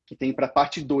técnica que tem para a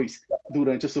parte 2,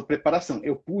 durante a sua preparação.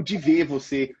 Eu pude ver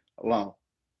você lá.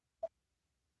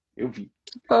 Eu vi.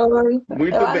 Foi.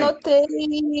 Muito eu bem.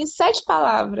 Anotei 7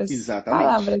 palavras. Exatamente.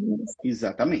 Palavras.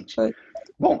 Exatamente. Foi.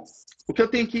 Bom, o que eu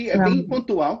tenho aqui é bem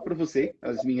pontual para você,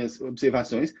 as minhas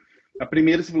observações. A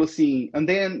primeira, você falou assim, and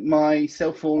then my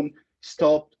cell phone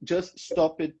just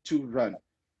stopped to run.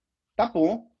 Tá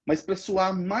bom, mas para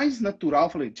soar mais natural, eu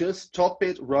falei, just stop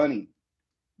it running.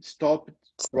 Stop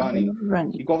running.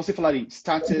 Igual você falaria,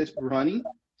 started running,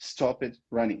 stop it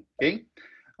running, ok?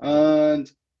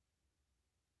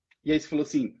 E aí você falou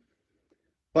assim,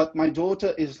 but my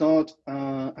daughter is not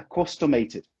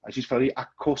accustomed. A gente falaria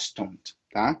accustomed,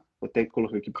 tá? Vou até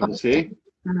colocar aqui para você.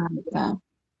 Tá.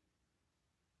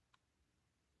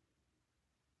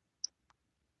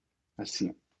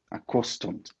 Assim,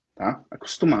 accustomed, tá?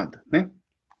 Acostumada, né?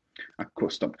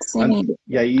 Accustomed. Sim.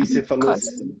 E aí você falou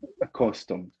assim,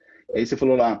 accustomed. E aí você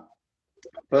falou lá,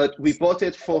 but we bought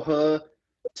it for her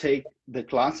take the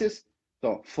classes.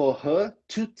 Então, for her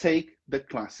to take the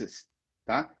classes,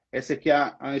 tá? Essa aqui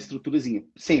é a estruturazinha.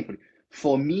 Sempre.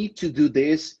 For me to do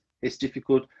this is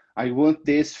difficult. I want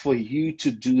this for you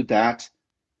to do that.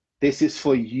 This is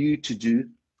for you to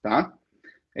do, tá?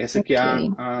 Essa aqui é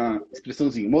a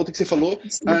expressãozinha. Uma outra que você falou,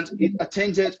 and it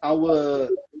attended our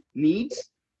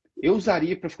needs. Eu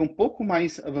usaria para ficar um pouco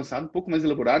mais avançado, um pouco mais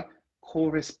elaborado,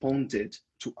 corresponded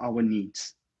to our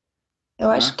needs. Eu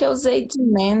acho que eu usei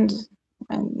demand.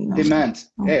 Demand.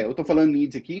 Eu tô falando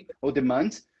needs aqui, ou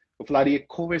demands. Eu falaria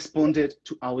corresponded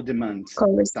to our demands.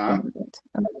 Corresponded.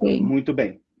 Tá? Okay. Muito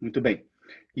bem, muito bem.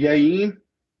 E aí,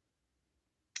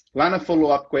 lá na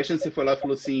follow-up question, você foi lá e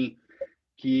falou assim,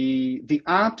 que the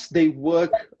apps, they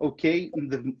work okay in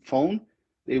the phone,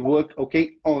 they work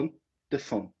okay on the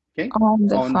phone. Okay?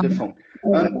 On the phone.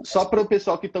 Só para o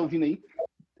pessoal que está ouvindo aí,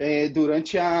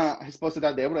 durante a resposta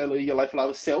da Débora, ela ia lá e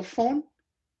falava cell phone,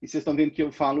 e vocês estão vendo que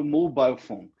eu falo mobile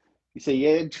phone. Isso aí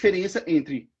é a diferença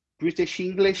entre British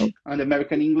English e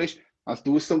American English. As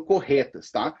duas são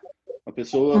corretas, tá? A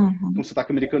pessoa com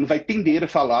sotaque americano vai tender a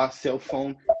falar cell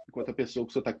phone, enquanto a pessoa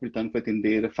com sotaque britânico vai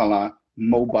tender a falar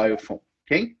mobile phone,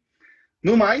 ok?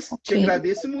 No mais, te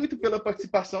agradeço muito pela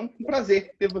participação. Um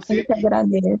prazer ter você aqui. Eu que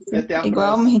agradeço. E até a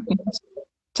Igualmente. próxima.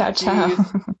 Tchau,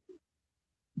 tchau.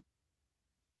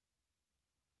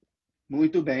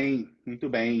 Muito bem, muito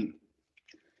bem.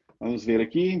 Vamos ver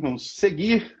aqui, vamos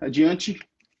seguir adiante.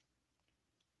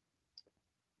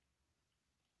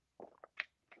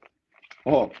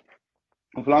 Ó,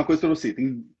 vou falar uma coisa para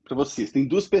vocês. Tem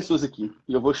 2 pessoas aqui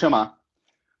e eu vou chamar.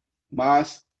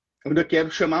 Mas eu ainda quero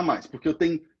chamar mais, porque eu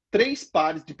tenho 3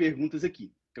 pares de perguntas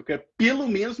aqui. Eu quero pelo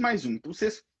menos mais um. Então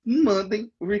vocês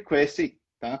mandem o request aí,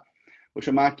 tá? Vou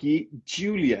chamar aqui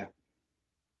Julia.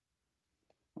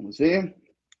 Vamos ver.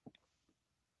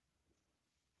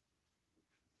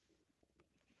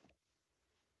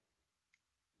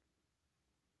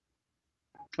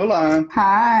 Olá.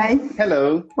 Hi.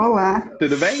 Hello. Olá.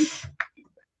 Tudo bem?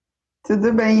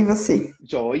 Tudo bem, e você?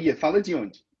 Joia. Fala de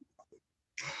onde?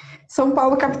 São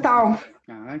Paulo, capital.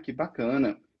 Ah, que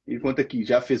bacana. Enquanto aqui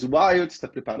já fez o IELTS, está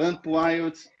preparando para o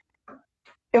IELTS.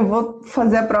 Eu vou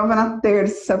fazer a prova na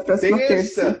terça, próxima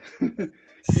terça.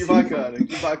 Que bacana,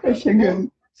 que bacana. Tá chegando.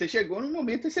 Bom, você chegou num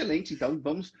momento excelente, então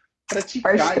vamos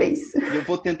praticar. Parte 3. E eu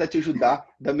vou tentar te ajudar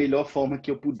da melhor forma que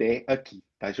eu puder aqui,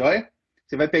 tá joia?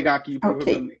 Você vai pegar aqui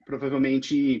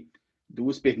provavelmente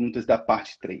 2 perguntas da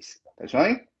parte 3, tá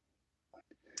joia?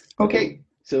 Okay,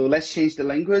 so let's change the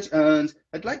language and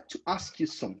I'd like to ask you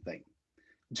something.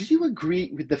 Do you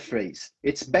agree with the phrase,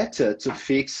 it's better to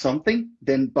fix something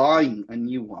than buying a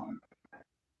new one?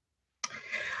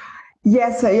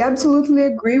 Yes, I absolutely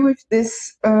agree with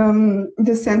this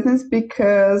sentence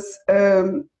because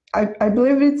I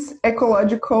believe it's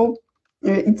ecological,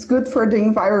 it's good for the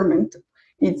environment,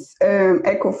 it's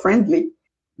eco-friendly.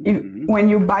 When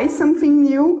you buy something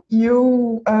new,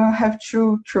 you have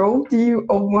to throw the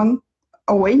old one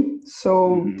away.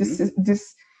 So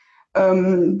this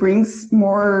brings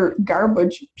more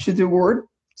garbage to the world.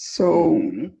 So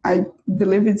I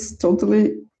believe it's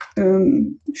totally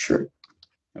sure.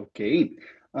 Okay.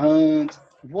 And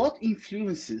what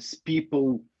influences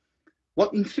people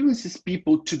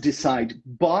to decide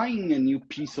buying a new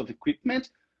piece of equipment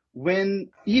when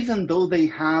even though they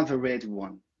have already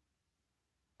one?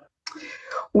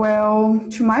 Well,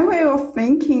 to my way of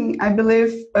thinking, I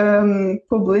believe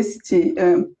publicity,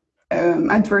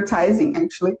 advertising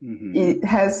actually, it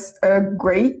has a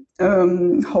great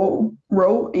whole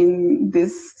role in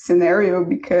this scenario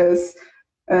because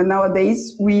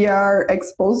nowadays we are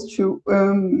exposed to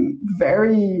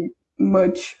very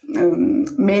many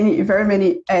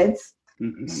ads.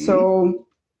 So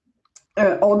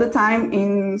all the time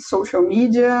in social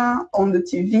media, on the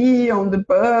TV, on the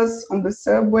bus, on the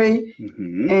subway,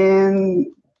 and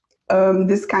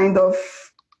this kind of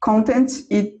content,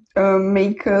 it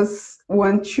makes us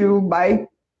want to buy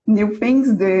new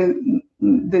things, the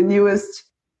newest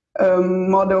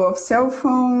model of cell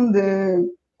phone, the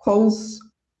clothes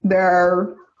that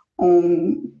are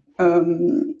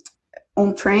on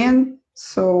trend.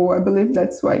 So I believe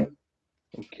that's why.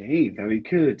 Okay, very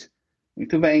good.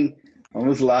 Muito bem.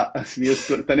 Vamos lá.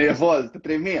 Tá nervosa? Tá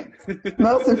tremendo?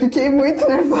 Nossa, eu fiquei muito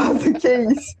nervosa. Que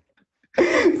é isso?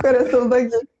 O coração tá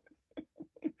aqui.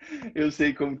 Eu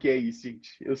sei como que é isso, gente.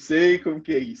 Eu sei como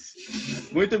que é isso.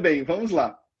 Muito bem, vamos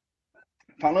lá.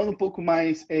 Falando um pouco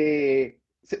mais...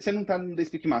 Você não tá no The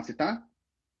Speak Master, tá?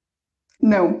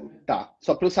 Não. Tá.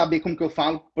 Só para eu saber como que eu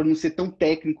falo, para não ser tão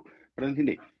técnico, para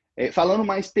entender. Falando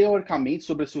mais teoricamente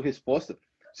sobre a sua resposta,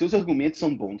 seus argumentos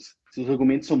são bons. Seus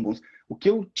argumentos são bons. O que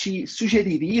eu te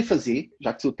sugeriria fazer,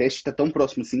 já que seu teste está tão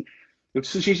próximo assim, eu te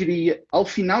sugeriria, ao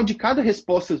final de cada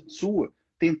resposta sua,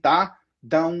 tentar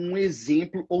dar um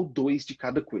exemplo ou 2 de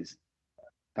cada coisa.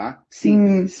 Tá?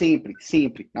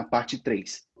 Sempre, na parte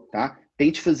 3. Tá?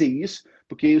 Tente fazer isso,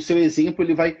 porque o seu exemplo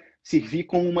ele vai servir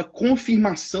como uma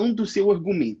confirmação do seu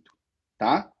argumento.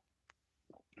 Tá?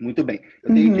 Muito bem.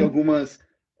 Eu tenho aqui algumas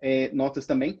notas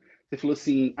também. Você falou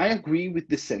assim, I agree with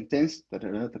the sentence.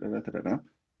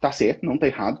 Tá certo, não tá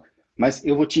errado. Mas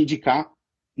eu vou te indicar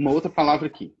uma outra palavra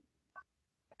aqui.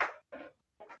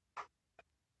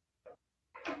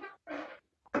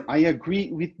 I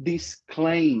agree with this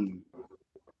claim.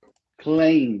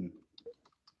 Claim.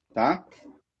 Tá?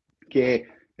 Que é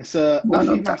essa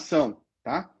afirmação.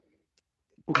 Tá?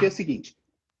 Porque é o seguinte.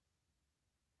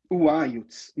 O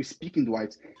IELTS, o speaking do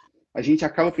IELTS, a gente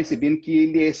acaba percebendo que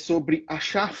ele é sobre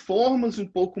achar formas um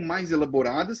pouco mais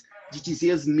elaboradas de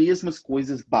dizer as mesmas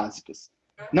coisas básicas.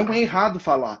 Não é errado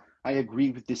falar I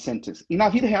agree with this sentence. E na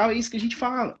vida real é isso que a gente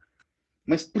fala.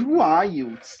 Mas para o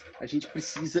IELTS, a gente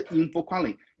precisa ir um pouco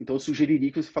além. Então eu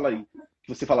sugeriria que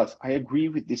você falasse I agree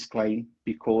with this claim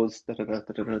because... Tá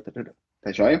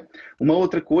joia? Uma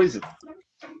outra coisa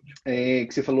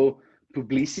que você falou,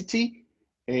 publicity,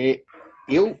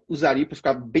 eu usaria para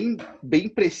ficar bem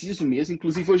preciso mesmo.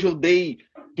 Inclusive, hoje eu dei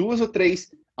 2 ou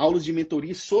 3 aulas de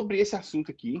mentoria sobre esse assunto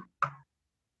aqui.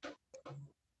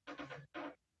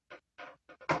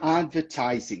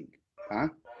 Advertising.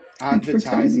 Tá?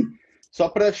 Advertising. Só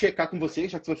para checar com você,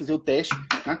 já que você vai fazer o teste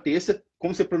na terça,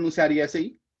 como você pronunciaria essa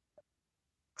aí?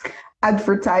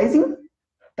 Advertising.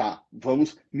 Tá,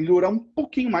 vamos melhorar um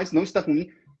pouquinho mais, não está ruim.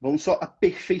 Vamos só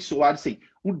aperfeiçoar isso aí.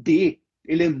 O D,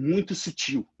 ele é muito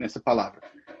sutil nessa palavra.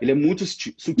 Ele é muito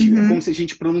sutil. É como se a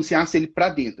gente pronunciasse ele para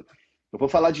dentro. Eu vou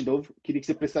falar de novo. Queria que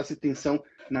você prestasse atenção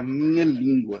na minha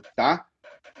língua, tá?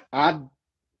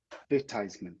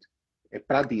 Advertisement. É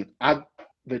para dentro.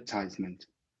 Advertisement.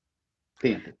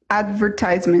 Tenta.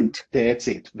 Advertisement. That's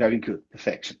it. Very good.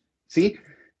 Perfection. Sim?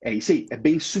 É isso aí. É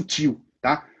bem sutil,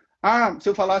 tá? Se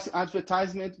eu falasse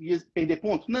advertisement, ia perder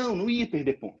ponto? Não ia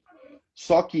perder ponto.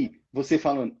 Só que você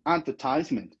falando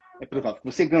advertisement, é provável que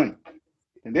você ganhe.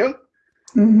 Entendeu?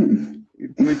 Uhum.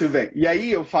 Muito bem. E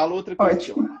aí eu falo outra coisa.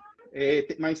 Ótimo.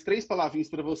 Tem mais 3 palavrinhas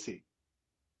para você.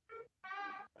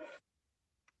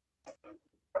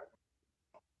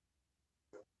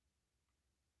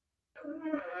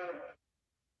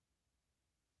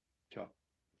 Aqui, ó.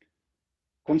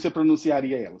 Como você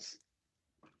pronunciaria elas?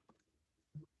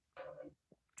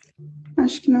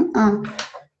 Acho que não.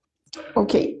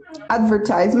 Ok.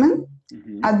 Advertisement,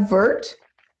 advert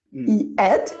e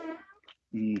ad.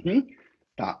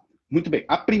 Tá. Muito bem.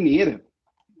 A primeira,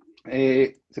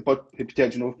 você pode repetir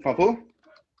de novo, por favor?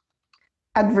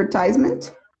 Advertisement.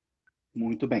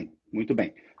 Muito bem, muito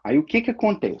bem. Aí o que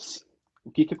acontece?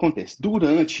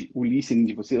 Durante o listening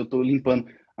de vocês, eu estou limpando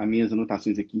as minhas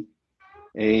anotações aqui.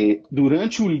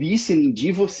 Durante o listening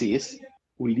de vocês,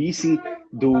 o listening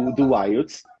do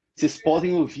IELTS, vocês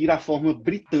podem ouvir a forma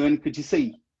britânica disso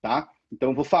aí, tá? Então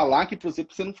eu vou falar aqui para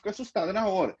você não ficar assustada na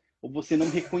hora, ou você não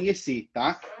reconhecer,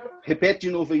 tá? Repete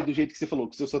de novo aí do jeito que você falou,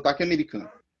 que o seu sotaque é americano.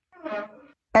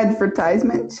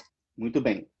 Advertisement. Muito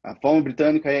bem. A forma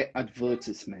britânica é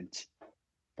advertisement,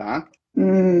 tá?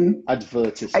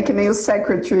 Advertisement. É que nem o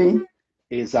secretary.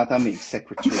 Exatamente,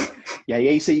 secretary. E aí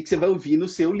é isso aí que você vai ouvir no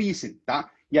seu listen, tá?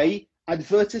 E aí,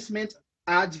 advertisement,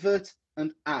 advert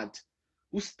and ad.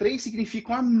 Os 3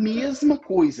 significam a mesma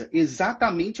coisa,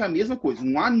 exatamente a mesma coisa,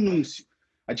 um anúncio.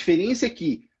 A diferença é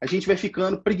que a gente vai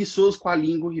ficando preguiçoso com a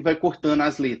língua e vai cortando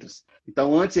as letras.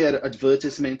 Então, antes era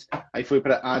advertisement, aí foi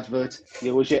para advert, e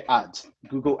hoje é ad.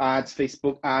 Google Ads,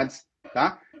 Facebook Ads,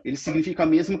 tá? Eles significam a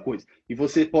mesma coisa. E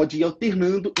você pode ir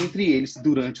alternando entre eles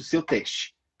durante o seu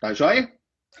teste. Tá joia?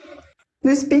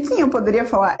 No speaking, eu poderia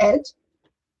falar ad?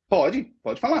 Pode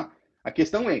falar. A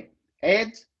questão é,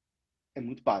 ad é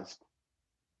muito básico.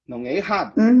 Não é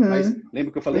errado. Mas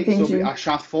lembra que eu falei sobre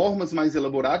achar formas mais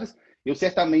elaboradas? Eu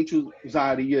certamente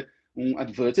usaria um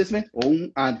advertisement ou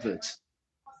um advert.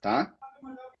 Tá?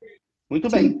 Muito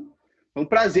bem. Foi um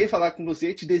prazer falar com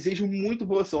você. Te desejo muito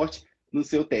boa sorte no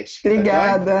seu teste.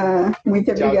 Obrigada. Tá?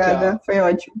 Muito obrigada. Tchau. Foi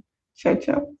ótimo. Tchau,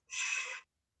 tchau.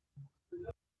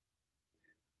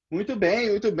 Muito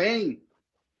bem, muito bem.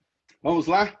 Vamos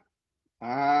lá?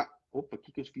 Opa, o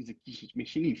que eu fiz aqui, gente?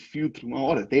 Mexendo em filtro uma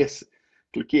hora dessa.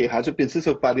 Cliquei errado. Já pensei se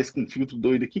eu pareço com um filtro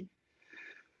doido aqui?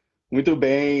 Muito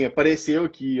bem, apareceu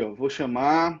aqui, ó. Vou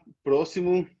chamar o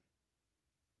próximo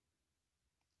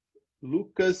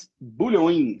Lucas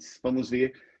Bulhões. Vamos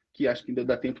ver, que acho que ainda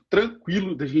dá tempo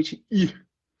tranquilo da gente ir.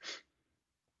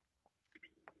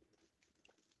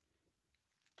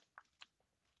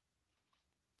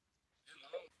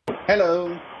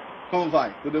 Hello, como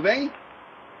vai? Tudo bem?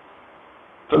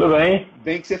 Tudo bem?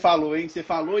 Bem que você falou, hein? Você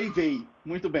falou e veio.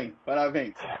 Muito bem,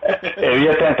 parabéns. Eu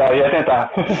ia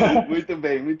tentar. Muito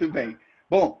bem, muito bem.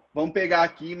 Bom, vamos pegar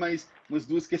aqui mais umas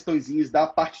 2 questõezinhas da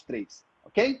parte 3,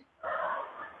 ok?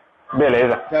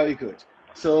 Beleza. Very good.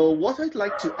 So what I'd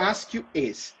like to ask you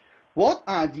is, what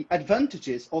are the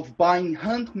advantages of buying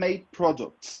handmade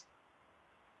products?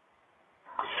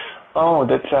 Oh,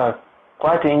 that's a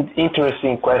quite an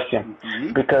interesting question,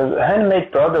 because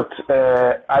handmade products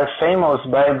are famous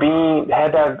by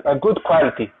had a good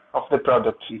quality of the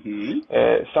product.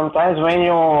 Sometimes when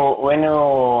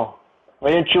you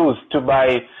choose to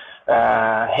buy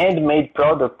a handmade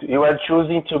product, you are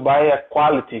choosing to buy a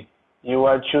quality. You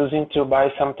are choosing to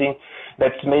buy something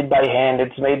that's made by hand.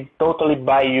 It's made totally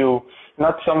by you,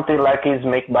 not something like it's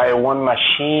made by one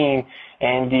machine.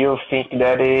 And you think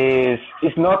that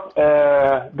it's not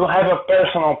don't have a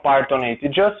personal part on it.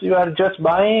 You are just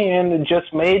buying and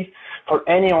just made for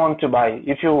anyone to buy.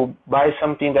 If you buy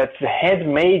something that's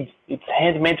handmade, it's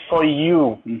handmade for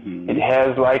you. It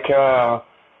has like a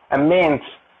meant.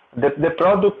 The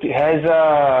product has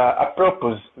a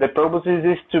purpose. The purpose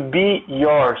is to be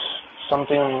yours,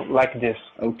 something like this.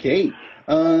 Okay.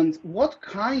 And what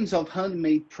kinds of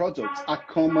handmade products are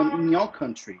common in your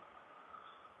country?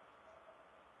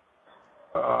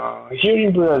 Here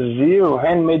in Brazil,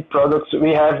 handmade products,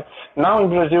 we have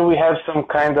some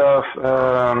kind of,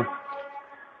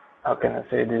 how can I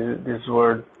say this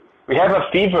word? We have a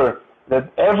fever that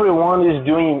everyone is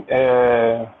doing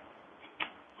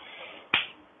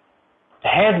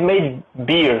handmade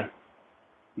beer.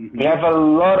 We have a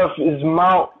lot of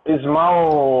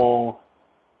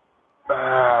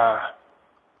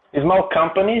small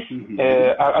companies,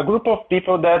 a group of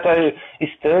people that are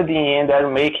studying and are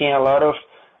making a lot of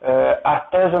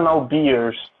artisanal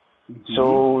beers.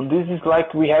 So this is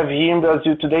like we have here in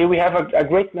Brazil today. We have a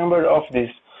great number of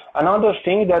this. Another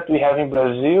thing that we have in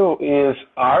Brazil is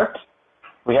art.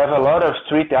 We have a lot of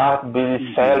street art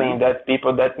selling that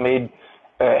people that made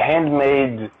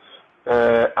handmade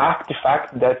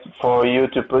artifact that for you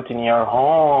to put in your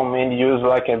home and use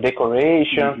like a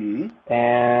decoration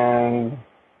and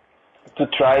to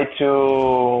try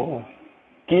to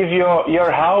give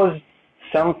your house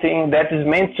something that is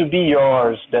meant to be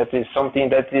yours, that is something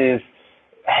that is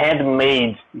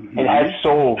handmade. It has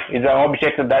soul. It's an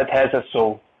object that has a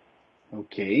soul.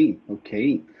 Ok.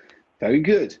 Very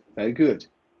good, very good.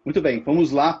 Muito bem,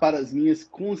 vamos lá para as minhas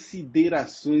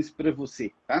considerações para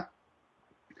você, tá?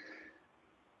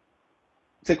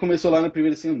 Você começou lá no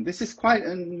primeiro assim, this is quite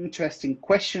an interesting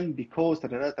question because...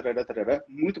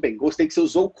 Muito bem, gostei que você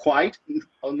usou quite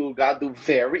no lugar do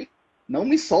very. Não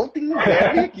me soltem o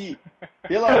very aqui.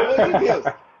 Pelo amor de Deus.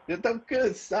 Eu tô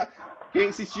cansado. Quem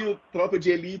assistiu Tropa de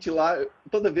Elite lá,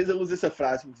 toda vez eu uso essa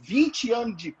frase. 20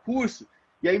 anos de curso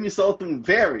e aí me soltam um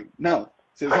very. Não.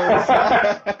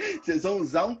 Vocês vão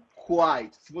usar um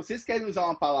quite. Se vocês querem usar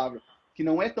uma palavra que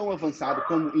não é tão avançada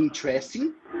como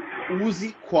interesting,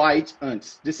 use quite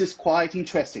antes. This is quite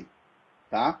interesting.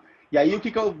 Tá? E aí o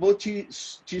que eu vou te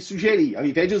sugerir? Ao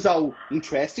invés de usar o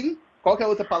interesting, qual que é a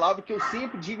outra palavra que eu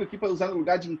sempre digo aqui para usar no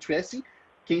lugar de interesting?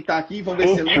 Quem está aqui, vamos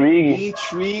ver se Intriguing.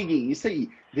 Intriguing, isso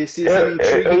aí.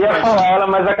 Eu ia falar ela,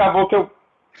 mas acabou que eu...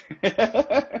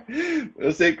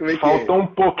 Eu sei como é que Faltou um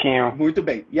pouquinho. Muito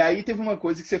bem. E aí teve uma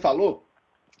coisa que você falou.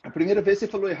 A primeira vez você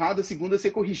falou errado, a segunda você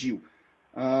corrigiu.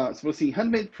 Você falou assim,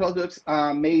 handmade products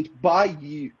are made by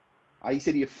you. Aí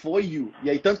seria for you. E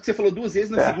aí tanto que você falou duas vezes,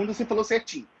 na segunda você falou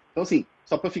certinho. Então assim,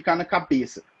 só para ficar na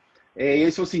cabeça. E aí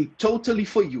você falou assim, totally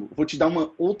for you. Vou te dar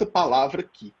uma outra palavra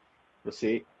aqui.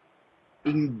 Você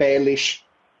embellish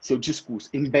seu discurso.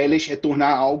 Embellish é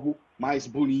tornar algo mais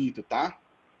bonito, tá?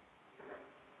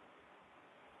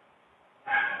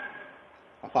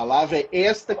 A palavra é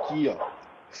esta aqui, ó.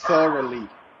 Thoroughly.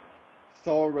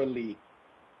 Thoroughly.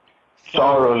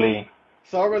 Thoroughly.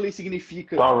 Thoroughly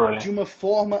significa de uma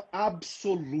forma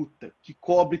absoluta, que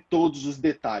cobre todos os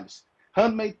detalhes.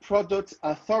 Handmade products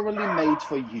are thoroughly made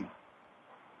for you.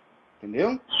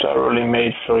 Entendeu? Thoroughly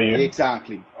made for you.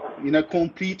 Exactly. In a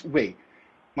complete way.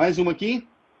 Mais uma aqui.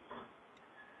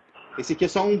 Esse aqui é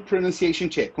só um pronunciation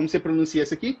check. Como você pronuncia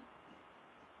esse aqui?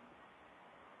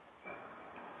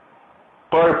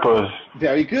 Purpose.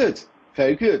 Very good.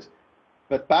 Very good.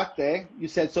 But back there, you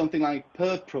said something like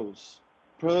purpose.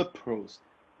 Purpose.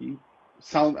 You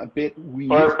sound a bit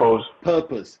weird. Purpose.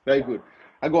 Purpose. Very good.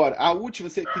 Agora, a última,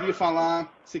 você queria falar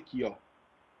isso aqui, ó.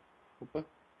 Opa.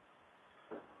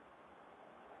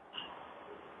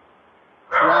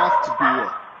 Craft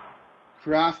beer.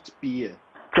 Craft beer.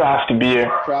 Craft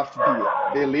beer. Craft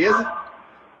beer. Beleza?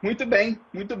 Muito bem,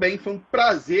 muito bem. Foi um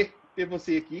prazer ter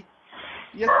você aqui.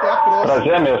 E até a próxima.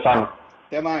 Prazer é meu, Simon.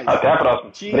 Até mais. Até a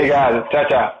próxima. Cheers. Obrigado. Tchau,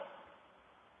 tchau.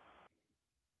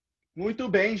 Muito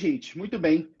bem, gente. Muito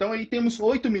bem. Então aí temos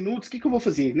 8 minutos. O que eu vou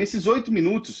fazer? Nesses 8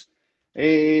 minutos,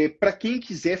 para quem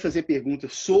quiser fazer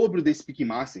perguntas sobre o The Speak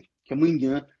Master, que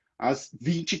amanhã, às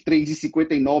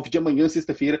 23h59 de amanhã,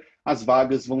 sexta-feira, as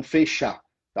vagas vão fechar,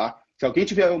 tá? Se alguém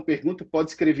tiver uma pergunta,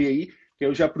 pode escrever aí, que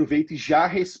eu já aproveito e já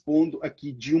respondo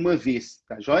aqui de uma vez,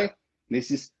 tá joia?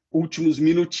 Nesses últimos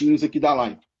minutinhos aqui da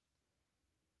live.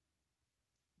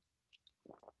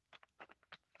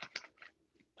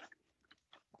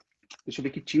 Deixa eu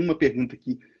ver que tinha uma pergunta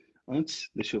aqui antes.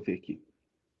 Deixa eu ver aqui.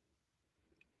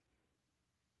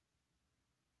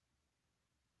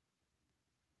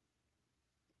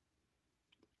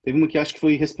 Teve uma que acho que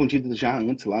foi respondida já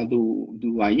antes, lá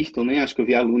do Ayrton, né? Acho que eu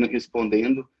vi a aluna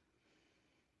respondendo.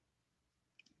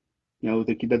 E a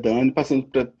outra aqui da Dani, passando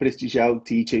para prestigiar o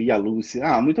teacher e a Lúcia.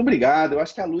 Ah, muito obrigado. Eu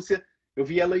acho que a Lúcia, eu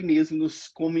vi ela aí mesmo nos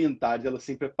comentários, ela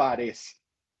sempre aparece.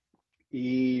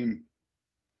 E...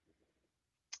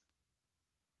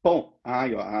 Bom,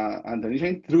 aí, ó, a Dani já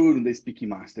entrou no The Speak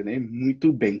Master, né?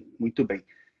 Muito bem, muito bem.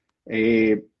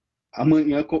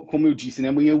 Amanhã, como eu disse, né?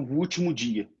 Amanhã é o último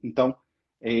dia. Então,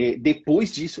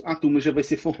 depois disso, a turma já vai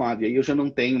ser formada. E aí eu já não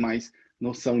tenho mais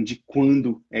noção de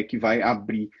quando é que vai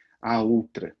abrir a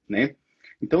outra, né?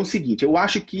 Então é o seguinte, eu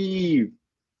acho que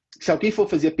se alguém for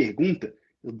fazer a pergunta,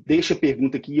 eu deixo a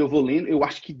pergunta aqui e eu vou lendo. Eu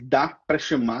acho que dá para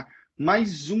chamar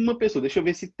mais uma pessoa. Deixa eu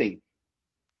ver se tem.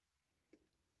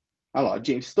 Olha lá,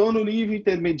 James, estou no nível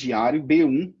intermediário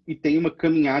B1 e tenho uma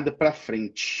caminhada para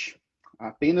frente.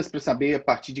 Apenas para saber a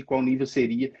partir de qual nível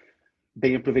seria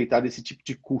bem aproveitado esse tipo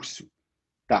de curso.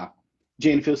 Tá.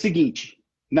 Jennifer, é o seguinte,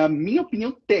 na minha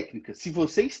opinião técnica, se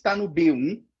você está no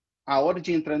B1, a hora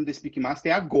de entrar no The Speak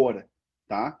Master é agora,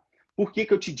 tá? Por que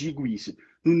eu te digo isso?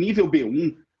 No nível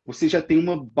B1, você já tem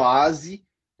uma base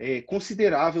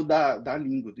considerável da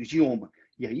língua, do idioma.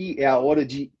 E aí é a hora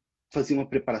de fazer uma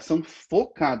preparação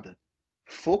focada.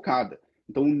 Focada.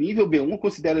 Então, o nível B1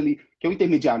 considera ali, que é o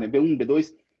intermediário, né? B1,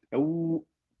 B2, é o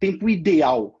tempo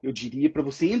ideal, eu diria, para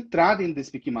você entrar dentro do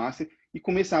Speak Master e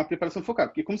começar a preparação focada.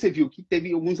 Porque, como você viu, que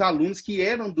teve alguns alunos que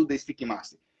eram do Speak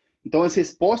Master. Então, as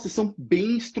respostas são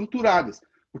bem estruturadas,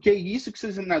 porque é isso que o seu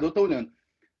examinador está olhando.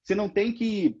 Você não tem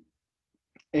que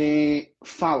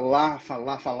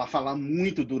falar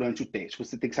muito durante o teste.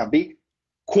 Você tem que saber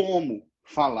como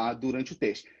falar durante o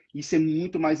teste. Isso é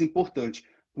muito mais importante.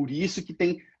 Por isso que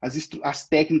tem as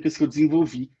técnicas que eu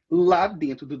desenvolvi lá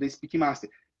dentro do The Speak Master.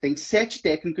 Tem 7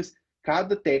 técnicas,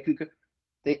 cada técnica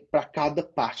para cada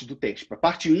parte do teste. Para a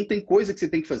parte 1 tem coisa que você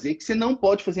tem que fazer que você não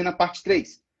pode fazer na parte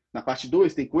 3. Na parte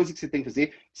 2 tem coisa que você tem que fazer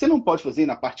que você não pode fazer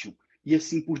na parte 1. E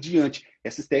assim por diante.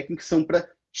 Essas técnicas são para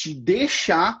te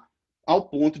deixar ao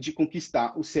ponto de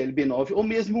conquistar o CLB9 ou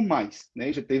mesmo mais.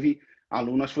 Né? Já teve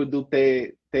aluno, acho que foi do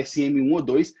TSM 1 ou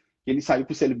 2, ele saiu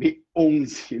para o CLB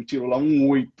 11, ele tirou lá um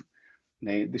 8.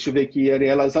 Né? Deixa eu ver aqui,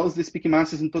 Ariela, as aulas do Speak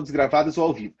Master são todas gravadas ou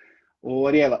ao vivo? Ô,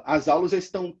 Ariela, as aulas já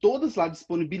estão todas lá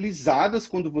disponibilizadas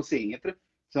quando você entra,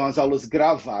 são as aulas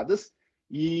gravadas,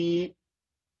 e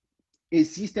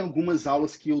existem algumas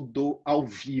aulas que eu dou ao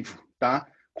vivo,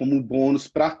 tá? Como bônus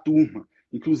para a turma.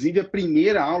 Inclusive, a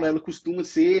primeira aula, ela costuma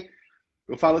ser,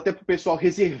 eu falo até para o pessoal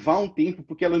reservar um tempo,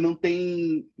 porque ela não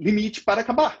tem limite para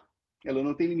acabar. Ela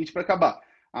não tem limite para acabar.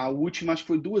 A última, acho que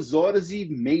foi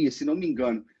 2h30, se não me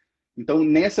engano. Então,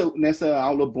 nessa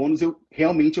aula bônus, eu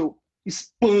realmente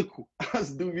espanco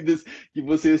as dúvidas que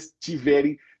vocês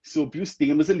tiverem sobre os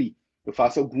temas ali. Eu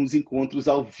faço alguns encontros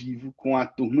ao vivo com a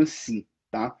turma, sim,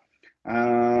 tá?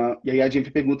 E aí a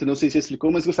gente pergunta, não sei se você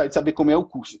explicou, mas gostaria de saber como é o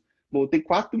curso. Bom, tem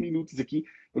 4 minutos aqui,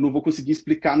 eu não vou conseguir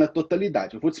explicar na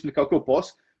totalidade. Eu vou te explicar o que eu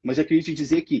posso, mas já queria te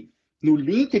dizer que no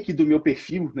link aqui do meu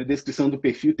perfil, na descrição do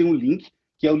perfil, tem um link,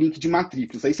 que é o link de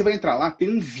matrículas. Aí você vai entrar lá, tem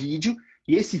um vídeo,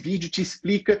 e esse vídeo te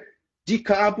explica de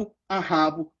cabo a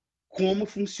rabo como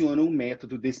funciona o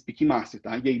método do Speak Master,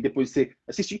 tá? E aí depois de você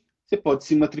assistir, você pode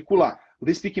se matricular. O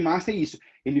The Speak Master é isso,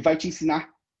 ele vai te ensinar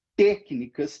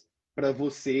técnicas para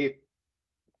você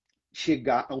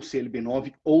chegar ao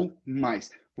CLB9 ou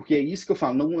mais. Porque é isso que eu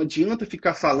falo, não adianta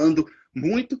ficar falando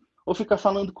muito ou ficar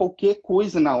falando qualquer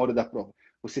coisa na hora da prova.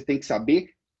 Você tem que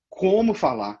saber como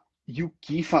falar e o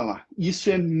que falar. Isso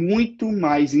é muito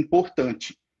mais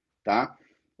importante, tá?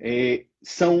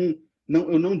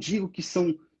 Eu não digo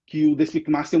que o The Speak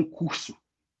Master é um curso.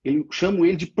 Eu chamo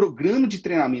ele de programa de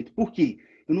treinamento. Por quê?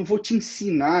 Eu não vou te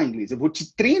ensinar inglês, eu vou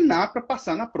te treinar para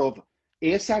passar na prova.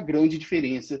 Essa é a grande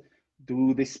diferença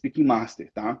do The Speak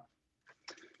Master, tá?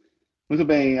 Muito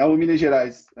bem, alô Minas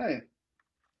Gerais.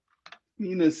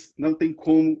 Minas não tem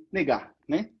como negar,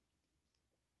 né?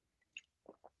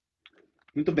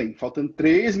 Muito bem, faltando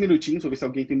 3 minutinhos, vou ver se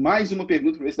alguém tem mais uma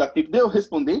pergunta, para ver se dá tempo de eu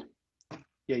responder.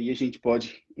 E aí a gente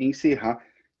pode encerrar.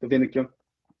 Estou vendo aqui, ó,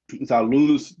 os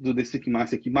alunos do The Speak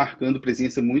Master aqui marcando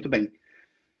presença muito bem.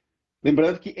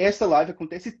 Lembrando que essa live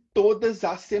acontece todas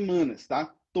as semanas,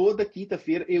 tá? Toda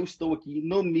quinta-feira eu estou aqui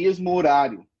no mesmo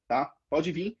horário, tá?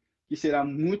 Pode vir, que será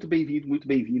muito bem-vindo, muito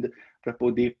bem-vinda para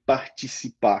poder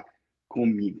participar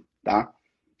comigo, tá?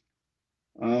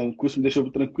 O curso me deixou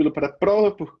tranquilo para a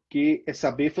prova, porque é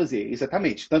saber fazer.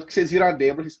 Exatamente. Tanto que vocês viram a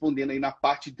Débora respondendo aí na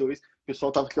parte 2. O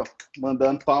pessoal estava aqui, ó,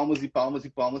 mandando palmas e palmas e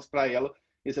palmas para ela,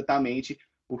 exatamente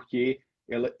porque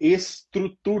ela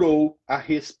estruturou a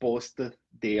resposta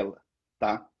dela,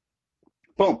 tá?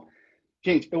 Bom,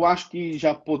 gente, eu acho que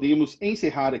já podemos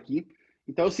encerrar aqui.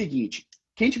 Então é o seguinte,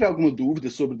 quem tiver alguma dúvida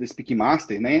sobre o The Speak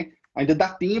Master, né, ainda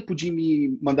dá tempo de me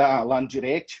mandar lá no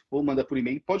direct ou mandar por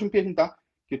e-mail, pode me perguntar,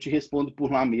 que eu te respondo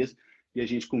por lá mesmo e a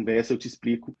gente conversa, eu te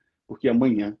explico, porque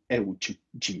amanhã é o último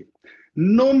dia.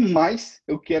 No mais,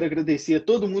 eu quero agradecer a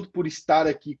todo mundo por estar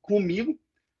aqui comigo.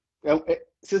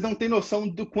 Vocês não têm noção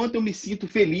do quanto eu me sinto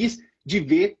feliz de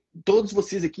ver todos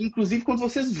vocês aqui, inclusive quando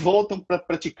vocês voltam para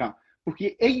praticar,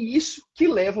 porque é isso que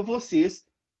leva vocês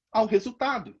ao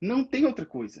resultado, não tem outra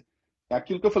coisa. É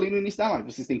aquilo que eu falei no início da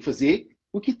live, vocês têm que fazer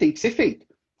o que tem que ser feito.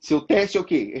 Seu teste é o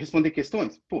quê? É responder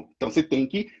questões? Pô, então você tem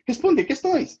que responder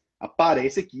questões.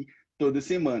 Aparece aqui toda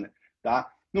semana,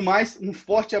 tá? No mais, um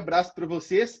forte abraço para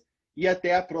vocês e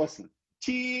até a próxima.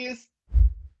 Cheers!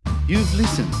 You've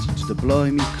listened to the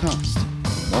Blow Me Cast.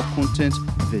 For more content,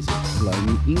 visit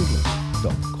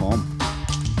blowmeenglish.com.